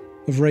convicted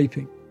of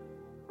raping.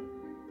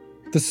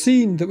 The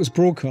scene that was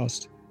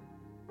broadcast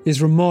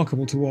is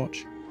remarkable to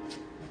watch.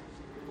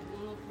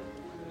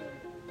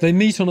 They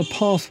meet on a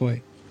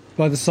pathway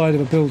by the side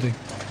of a building.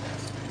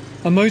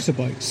 A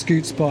motorbike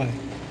scoots by.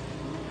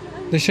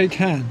 They shake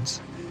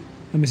hands,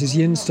 and Mrs.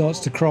 Yin starts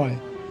to cry.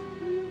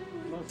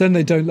 Then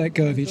they don't let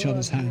go of each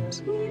other's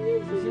hands.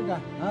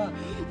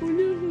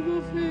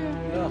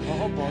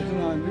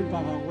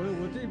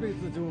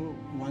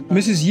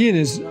 Mrs. Yin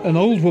is an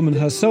old woman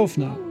herself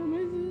now,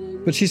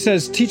 but she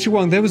says, Teacher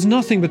Wang, there was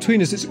nothing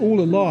between us, it's all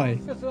a lie.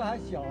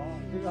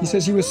 He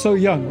says, you were so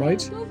young,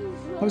 right?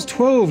 I was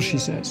 12, she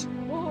says.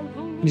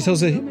 And he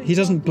tells her he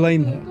doesn't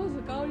blame her.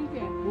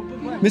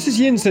 Mrs.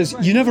 Yin says,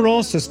 you never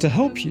asked us to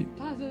help you.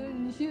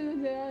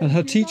 and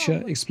her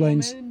teacher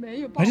explains,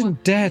 "I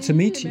didn't dare to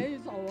meet you.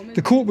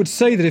 The court would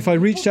say that if I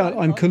reached out,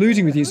 I'm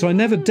colluding with you, so I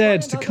never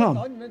dared to come."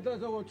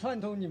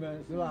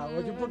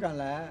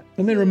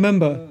 And they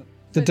remember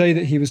the day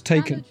that he was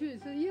taken,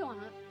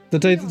 the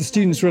day that the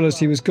students realized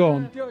he was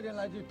gone.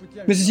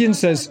 Mrs. Yin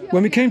says,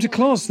 "When we came to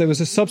class, there was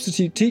a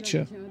substitute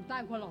teacher.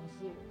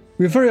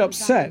 We were very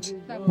upset.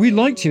 We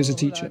liked you as a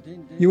teacher.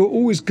 You were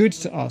always good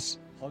to us."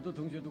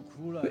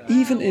 But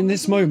even in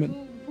this moment,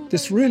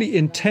 this really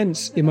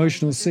intense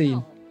emotional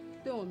scene,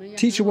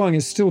 Teacher Wang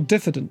is still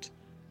diffident.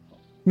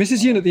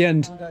 Mrs. Yin at the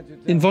end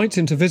invites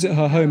him to visit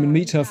her home and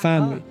meet her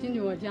family.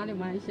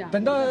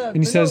 And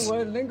he says,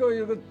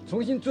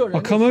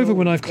 "I'll come over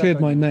when I've cleared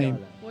my name."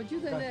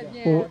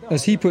 Or,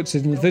 as he puts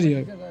it in the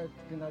video,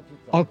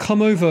 "I'll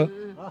come over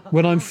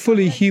when I'm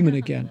fully human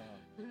again."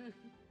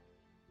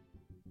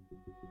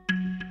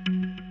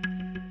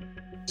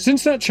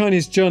 Since that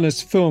Chinese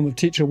journalist's film of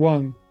Teacher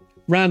Wang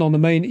ran on the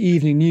main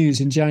evening news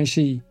in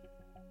Jiangxi,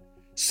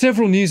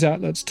 several news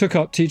outlets took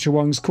up Teacher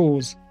Wang's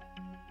cause.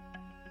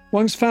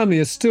 Wang's family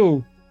is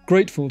still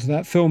grateful to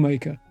that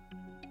filmmaker.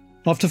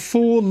 After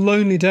 4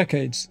 lonely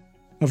decades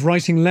of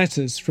writing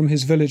letters from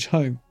his village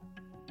home,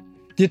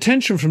 the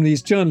attention from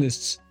these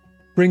journalists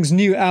brings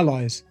new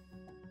allies.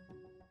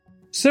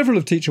 Several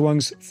of Teacher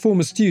Wang's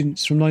former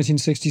students from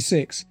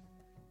 1966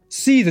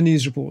 see the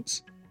news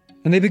reports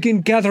and they begin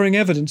gathering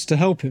evidence to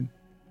help him.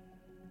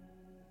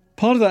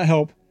 Part of that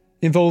help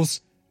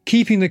involves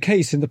keeping the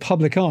case in the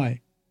public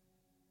eye.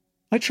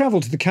 I travel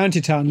to the county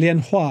town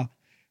Lianhua,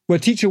 where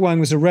Teacher Wang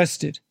was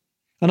arrested,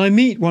 and I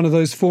meet one of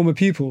those former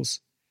pupils.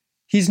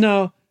 He's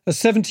now a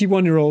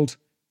 71-year-old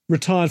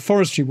retired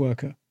forestry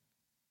worker.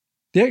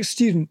 The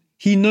ex-student,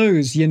 he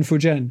knows Yin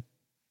Fuzhen,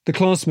 the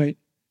classmate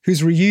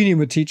whose reunion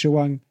with Teacher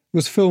Wang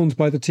was filmed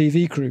by the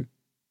TV crew.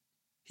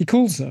 He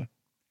calls her,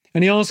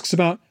 and he asks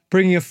about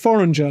bringing a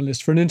foreign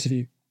journalist for an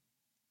interview.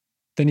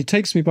 Then he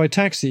takes me by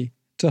taxi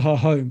to her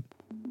home.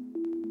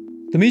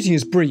 The meeting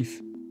is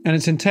brief, and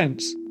it's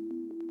intense.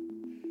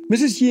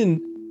 Mrs.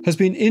 Yin has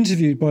been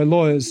interviewed by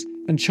lawyers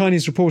and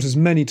Chinese reporters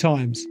many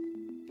times,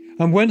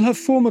 and when her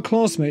former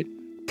classmate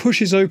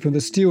pushes open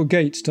the steel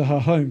gates to her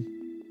home,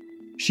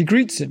 she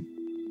greets him,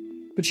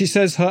 but she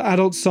says her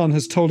adult son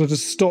has told her to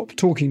stop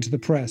talking to the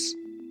press.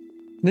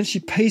 And then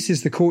she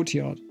paces the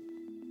courtyard.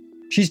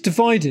 She's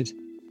divided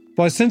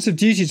by a sense of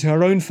duty to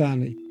her own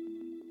family,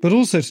 but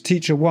also to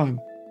Teacher Wang.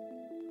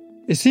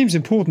 It seems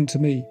important to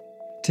me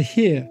to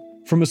hear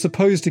from a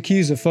supposed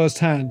accuser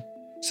firsthand,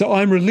 so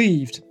I'm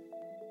relieved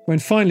when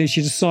finally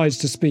she decides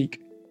to speak.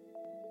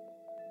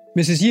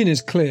 Mrs. Yin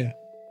is clear.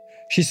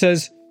 She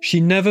says she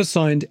never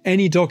signed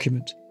any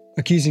document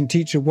accusing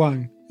Teacher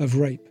Wang of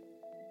rape.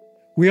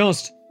 We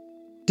asked,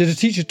 "Did a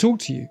teacher talk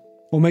to you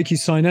or make you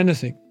sign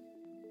anything?"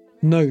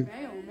 "No,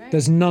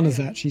 there's none of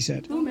that," she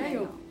said.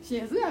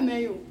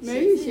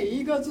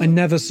 "I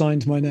never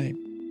signed my name."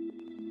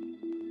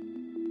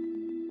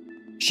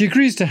 She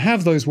agrees to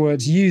have those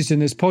words used in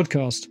this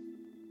podcast,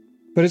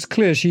 but it's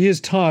clear she is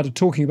tired of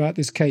talking about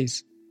this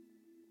case.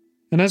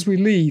 And as we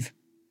leave,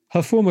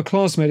 her former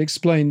classmate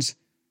explains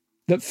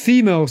that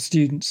female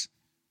students,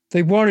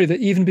 they worry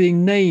that even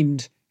being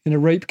named in a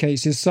rape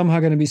case is somehow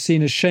going to be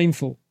seen as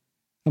shameful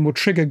and will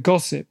trigger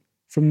gossip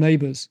from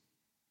neighbours.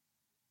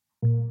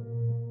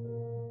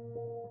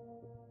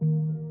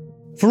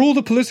 For all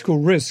the political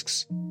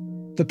risks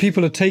that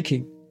people are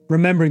taking,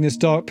 remembering this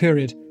dark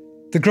period,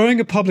 the growing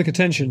of public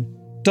attention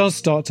does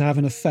start to have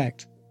an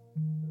effect.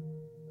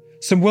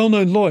 Some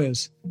well-known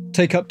lawyers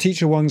take up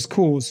Teacher Wang's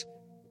cause,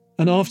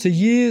 and after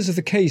years of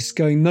the case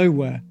going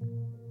nowhere,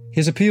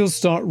 his appeals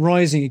start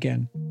rising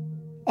again,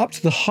 up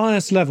to the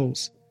highest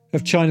levels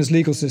of China's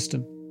legal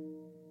system.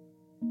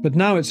 But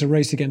now it's a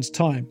race against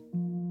time.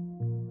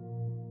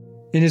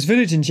 In his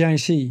village in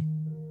Jiangxi,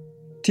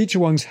 Teacher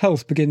Wang's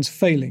health begins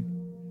failing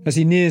as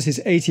he nears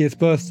his 80th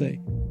birthday.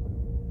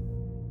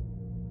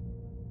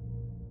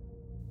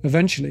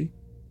 Eventually,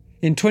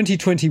 in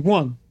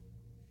 2021,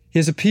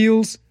 his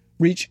appeals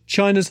reach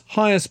China's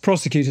highest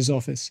prosecutor's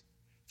office,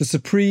 the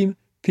Supreme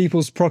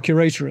People's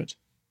Procuratorate.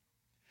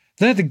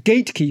 They're the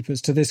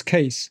gatekeepers to this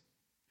case.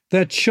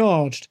 They're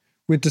charged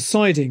with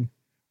deciding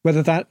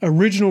whether that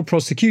original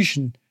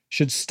prosecution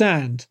should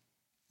stand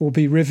or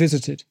be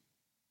revisited.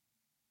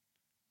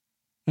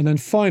 And then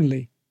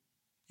finally,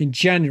 in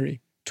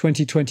January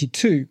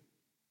 2022,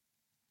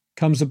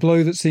 comes a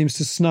blow that seems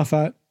to snuff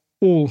out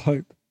all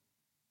hope.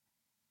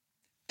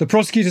 The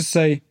prosecutors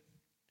say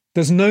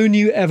there's no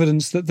new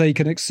evidence that they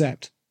can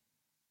accept.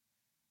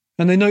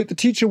 And they note that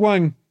Teacher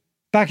Wang,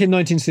 back in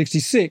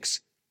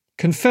 1966,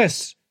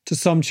 confessed to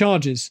some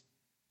charges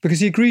because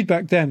he agreed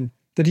back then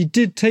that he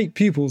did take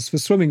pupils for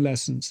swimming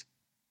lessons.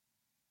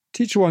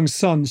 Teacher Wang's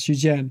son, Xu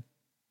Jian,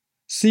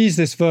 sees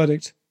this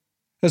verdict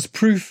as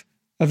proof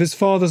of his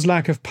father's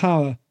lack of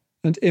power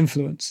and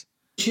influence.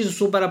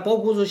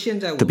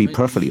 To be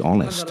perfectly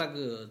honest,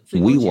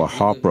 we were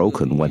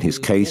heartbroken when his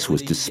case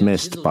was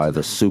dismissed by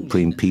the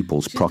Supreme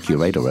People's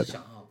Procuratorate.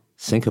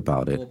 Think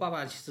about it.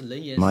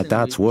 My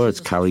dad's words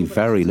carry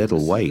very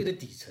little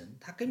weight.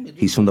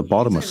 He's from the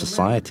bottom of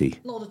society.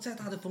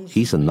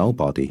 He's a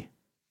nobody.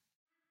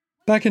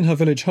 Back in her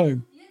village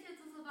home,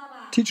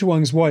 Teacher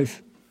Wang's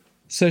wife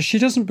says she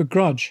doesn't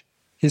begrudge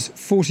his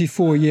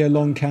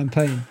 44-year-long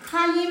campaign.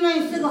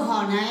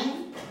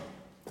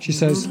 She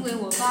says,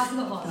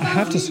 I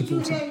have to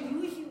support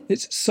him.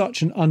 It's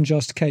such an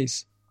unjust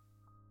case.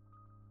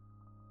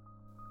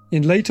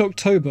 In late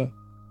October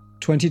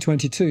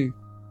 2022,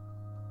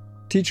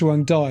 Teacher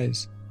Wang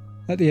dies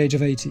at the age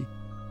of 80.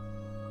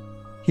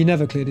 He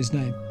never cleared his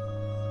name.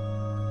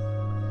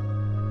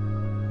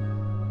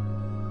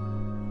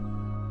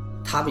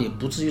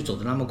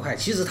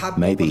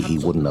 Maybe he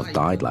wouldn't have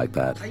died like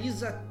that.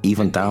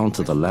 Even down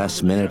to the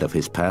last minute of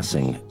his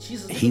passing,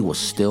 he was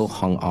still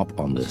hung up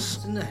on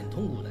this.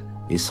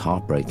 It's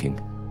heartbreaking.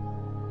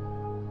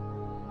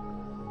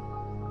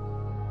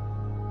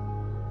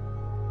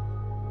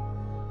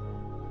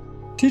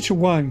 Teacher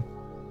Wang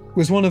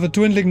was one of a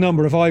dwindling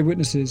number of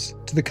eyewitnesses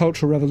to the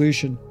Cultural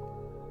Revolution.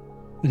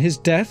 And his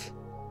death?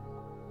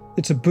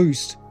 It's a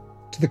boost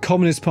to the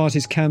Communist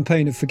Party's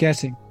campaign of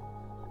forgetting.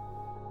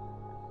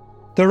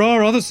 There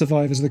are other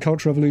survivors of the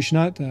Cultural Revolution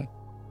out there.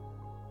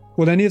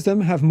 Will any of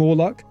them have more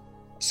luck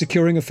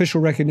securing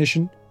official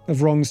recognition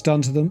of wrongs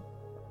done to them?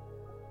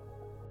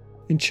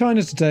 In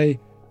China today,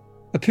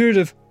 a period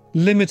of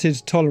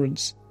limited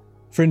tolerance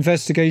for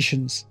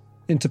investigations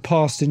into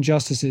past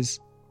injustices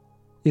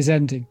is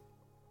ending.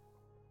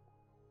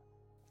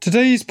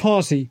 Today's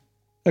party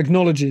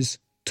acknowledges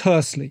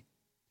tersely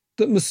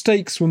that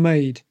mistakes were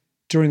made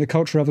during the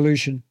Cultural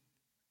Revolution,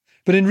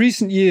 but in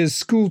recent years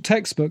school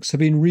textbooks have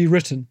been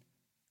rewritten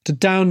to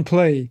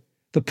downplay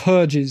the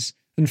purges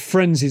and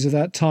frenzies of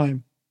that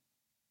time.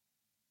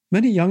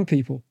 Many young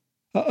people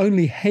are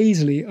only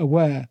hazily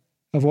aware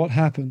of what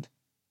happened.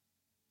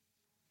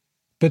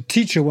 But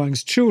Teacher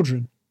Wang's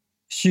children,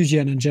 Xu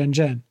Jian and Zhen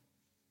Zhen,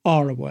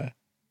 are aware.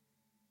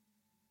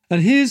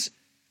 And here's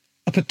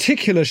a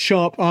particular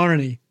sharp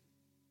irony.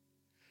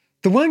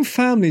 The Wang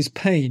family's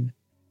pain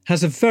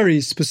has a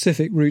very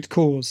specific root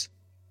cause.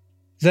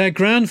 Their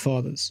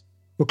grandfathers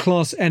were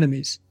class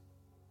enemies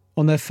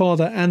on their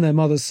father and their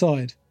mother's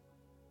side.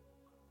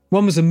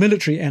 One was a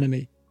military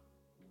enemy.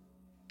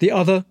 The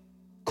other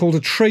called a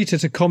traitor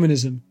to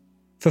communism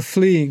for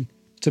fleeing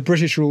to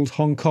British-ruled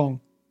Hong Kong.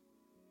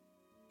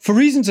 For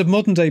reasons of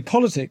modern-day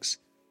politics,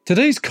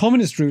 today's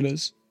communist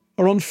rulers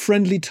are on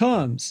friendly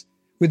terms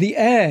with the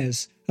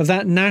heirs of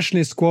that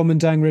nationalist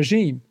Kuomintang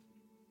regime.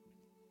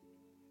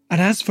 And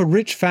as for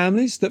rich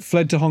families that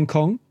fled to Hong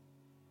Kong,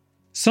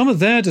 some of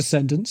their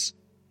descendants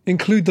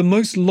include the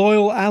most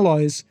loyal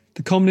allies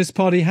the Communist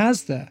Party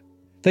has there.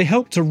 They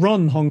helped to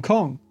run Hong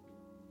Kong.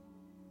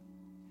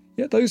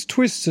 Yet those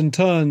twists and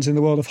turns in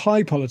the world of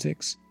high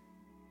politics,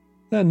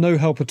 they're no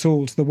help at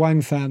all to the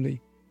Wang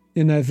family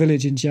in their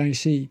village in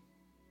Jiangxi.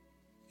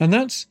 And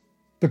that's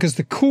because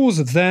the cause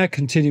of their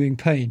continuing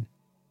pain,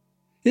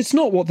 it's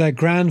not what their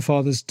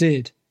grandfathers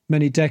did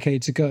many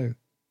decades ago.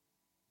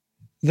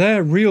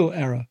 Their real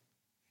error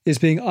is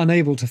being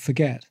unable to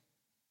forget.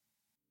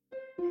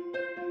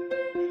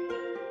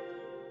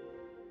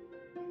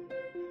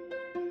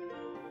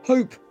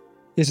 Hope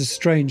is a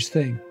strange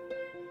thing.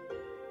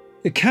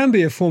 It can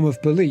be a form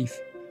of belief,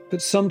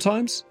 but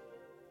sometimes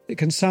it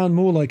can sound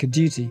more like a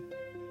duty.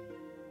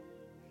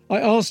 I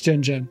asked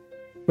Zhen Zhen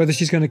whether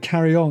she's going to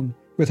carry on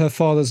with her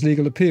father's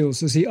legal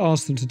appeals as he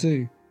asked them to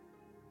do.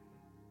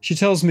 She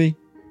tells me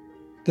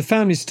the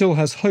family still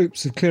has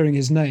hopes of clearing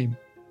his name,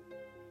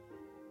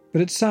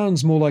 but it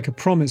sounds more like a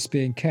promise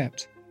being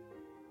kept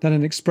than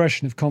an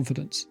expression of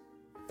confidence.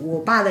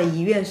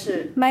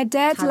 My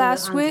dad's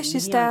last wish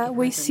is that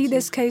we see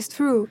this case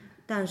through,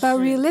 but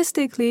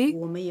realistically,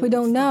 we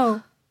don't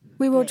know.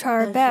 We will try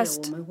our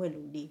best.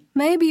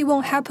 Maybe it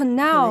won't happen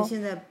now,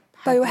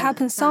 but it will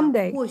happen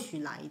someday.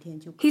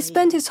 He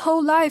spent his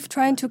whole life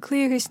trying to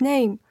clear his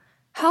name.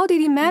 How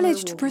did he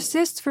manage to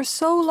persist for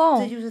so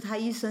long?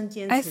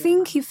 I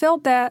think he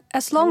felt that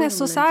as long as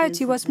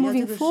society was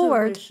moving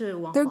forward,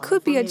 there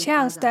could be a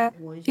chance that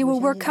it will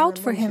work out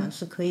for him.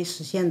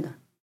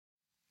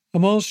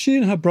 And while she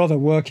and her brother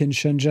work in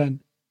Shenzhen,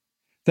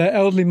 their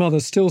elderly mother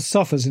still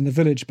suffers in the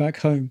village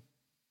back home.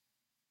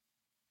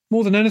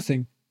 More than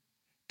anything,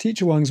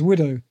 Teacher Wang's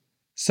widow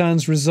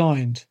sounds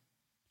resigned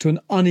to an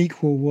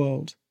unequal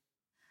world.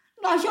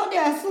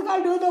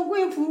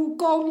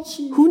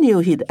 Who knew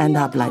he'd end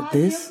up like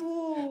this,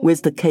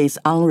 with the case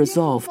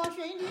unresolved?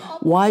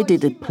 Why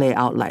did it play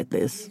out like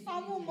this?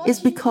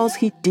 It's because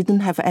he didn't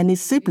have any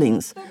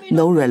siblings,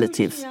 no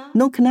relatives,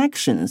 no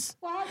connections.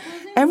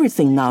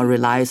 Everything now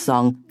relies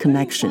on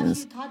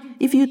connections.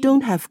 If you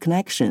don't have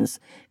connections,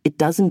 it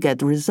doesn't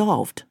get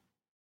resolved.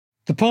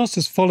 The past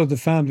has followed the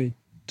family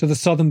to the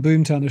southern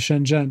boomtown of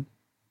Shenzhen.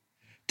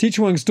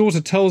 Teacher Wang's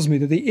daughter tells me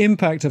that the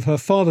impact of her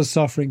father's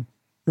suffering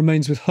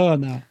remains with her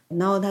now.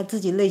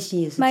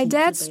 My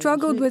dad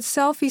struggled with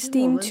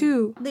self-esteem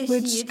too,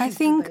 which I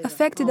think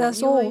affected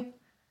us all.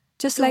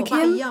 Just like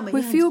him,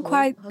 we feel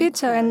quite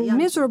bitter and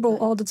miserable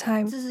all the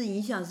time.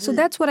 So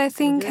that's what I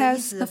think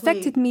has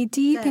affected me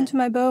deep into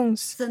my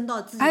bones.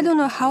 I don't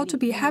know how to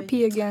be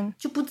happy again.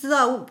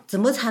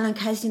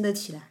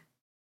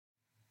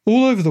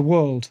 All over the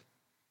world,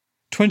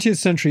 20th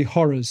century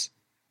horrors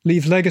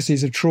leave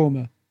legacies of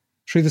trauma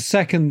through the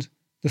second,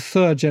 the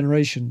third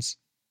generations.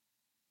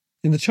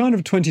 In the China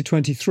of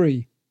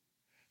 2023,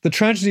 the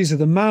tragedies of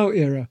the Mao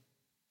era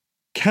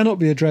cannot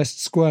be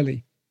addressed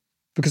squarely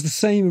because the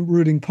same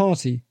ruling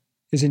party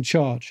is in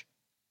charge.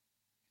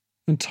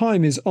 And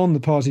time is on the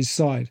party's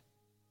side.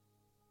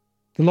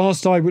 The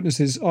last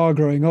eyewitnesses are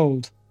growing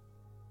old.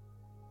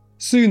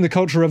 Soon the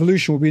Cultural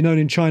Revolution will be known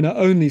in China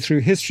only through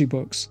history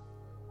books,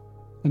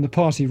 and the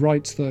party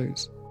writes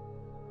those.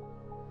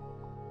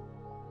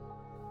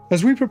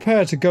 As we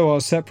prepare to go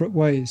our separate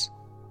ways,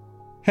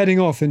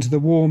 heading off into the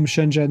warm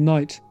Shenzhen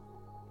night,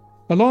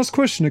 a last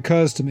question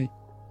occurs to me.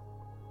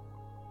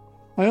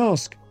 I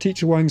ask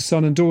Teacher Wang's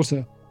son and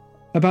daughter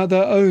about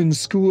their own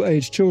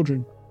school-age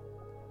children,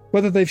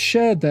 whether they've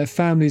shared their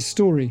family's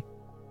story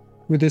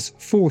with this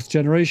fourth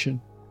generation.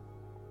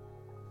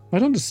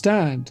 I'd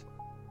understand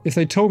if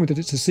they told me that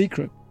it's a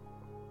secret.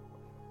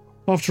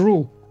 After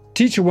all,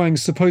 Teacher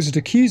Wang's supposed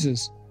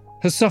accusers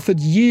has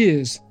suffered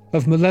years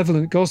of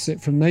malevolent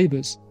gossip from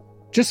neighbours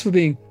just for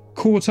being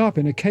caught up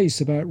in a case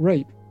about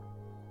rape.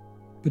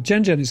 But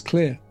Zhen is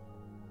clear.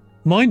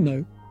 Mine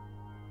know.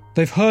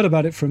 They've heard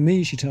about it from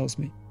me, she tells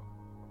me.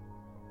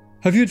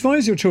 Have you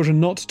advised your children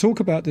not to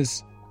talk about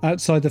this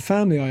outside the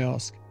family, I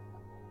ask.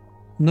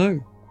 No,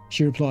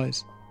 she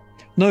replies.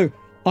 No,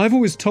 I've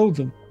always told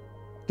them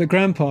that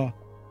Grandpa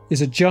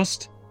is a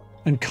just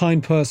and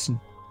kind person,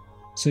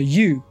 so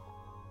you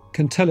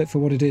can tell it for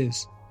what it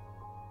is.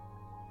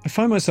 I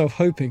find myself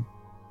hoping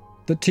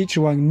that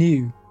Teacher Wang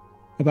knew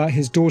about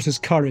his daughter's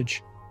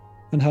courage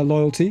and her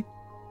loyalty.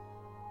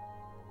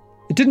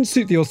 It didn't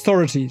suit the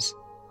authorities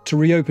to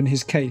reopen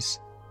his case,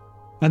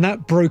 and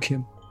that broke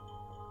him.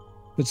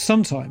 But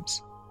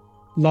sometimes,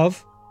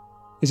 love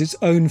is its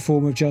own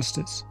form of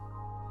justice.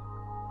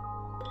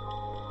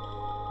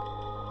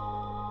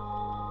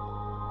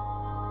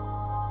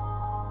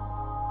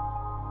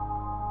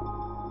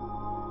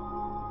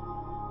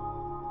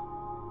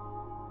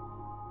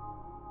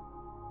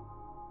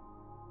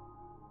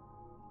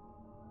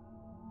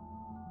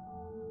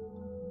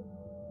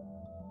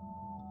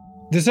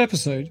 This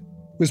episode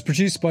was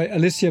produced by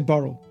Alicia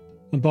Burrell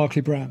and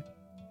Barclay Brown.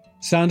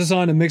 Sound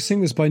design and mixing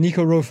was by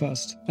Nico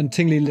Rofast and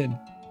Tingli Lin.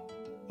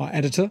 Our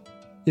editor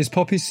is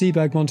Poppy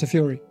Seabag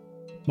Montefiore.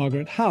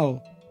 Margaret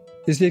Howell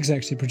is the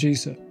executive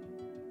producer.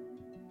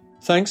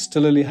 Thanks to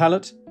Lily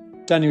Hallett,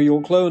 Daniel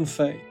Yorklow and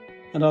Faye,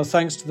 and our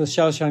thanks to the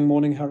Xiaoxiang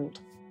Morning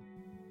Herald.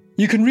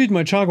 You can read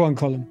my Chaguan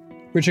column,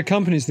 which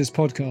accompanies this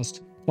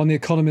podcast, on The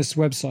Economist's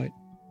website.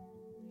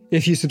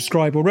 If you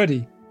subscribe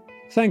already,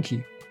 thank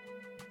you.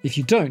 If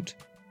you don't,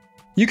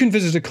 you can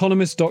visit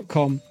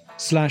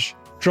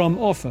economist.com/drum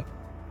offer,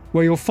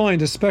 where you'll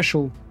find a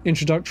special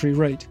introductory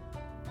rate.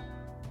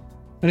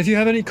 And if you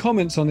have any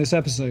comments on this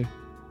episode,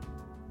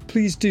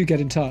 please do get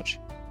in touch.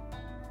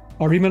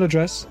 Our email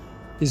address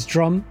is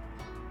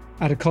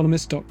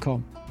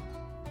drum@economist.com.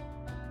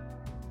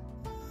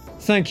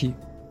 Thank you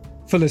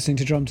for listening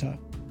to Drum Tower.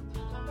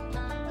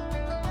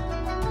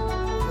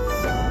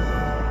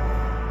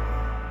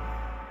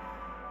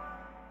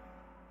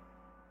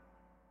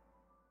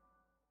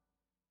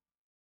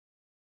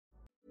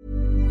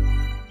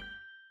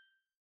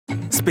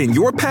 Spin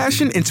your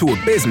passion into a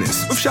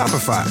business with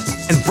Shopify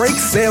and break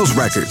sales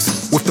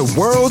records with the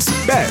world's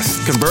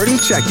best converting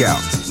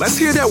checkout. Let's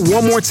hear that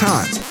one more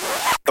time.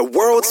 The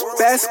world's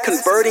best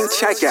converting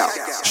checkout.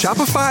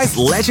 Shopify's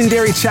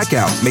legendary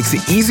checkout makes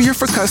it easier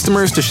for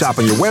customers to shop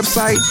on your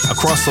website,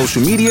 across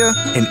social media,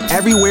 and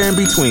everywhere in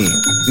between.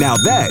 Now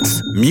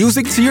that's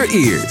music to your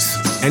ears.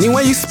 Any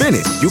way you spin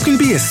it, you can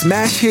be a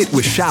smash hit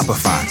with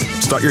Shopify.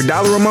 Start your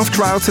 $1 a month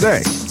trial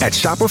today at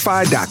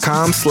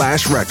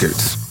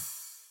shopify.com/records.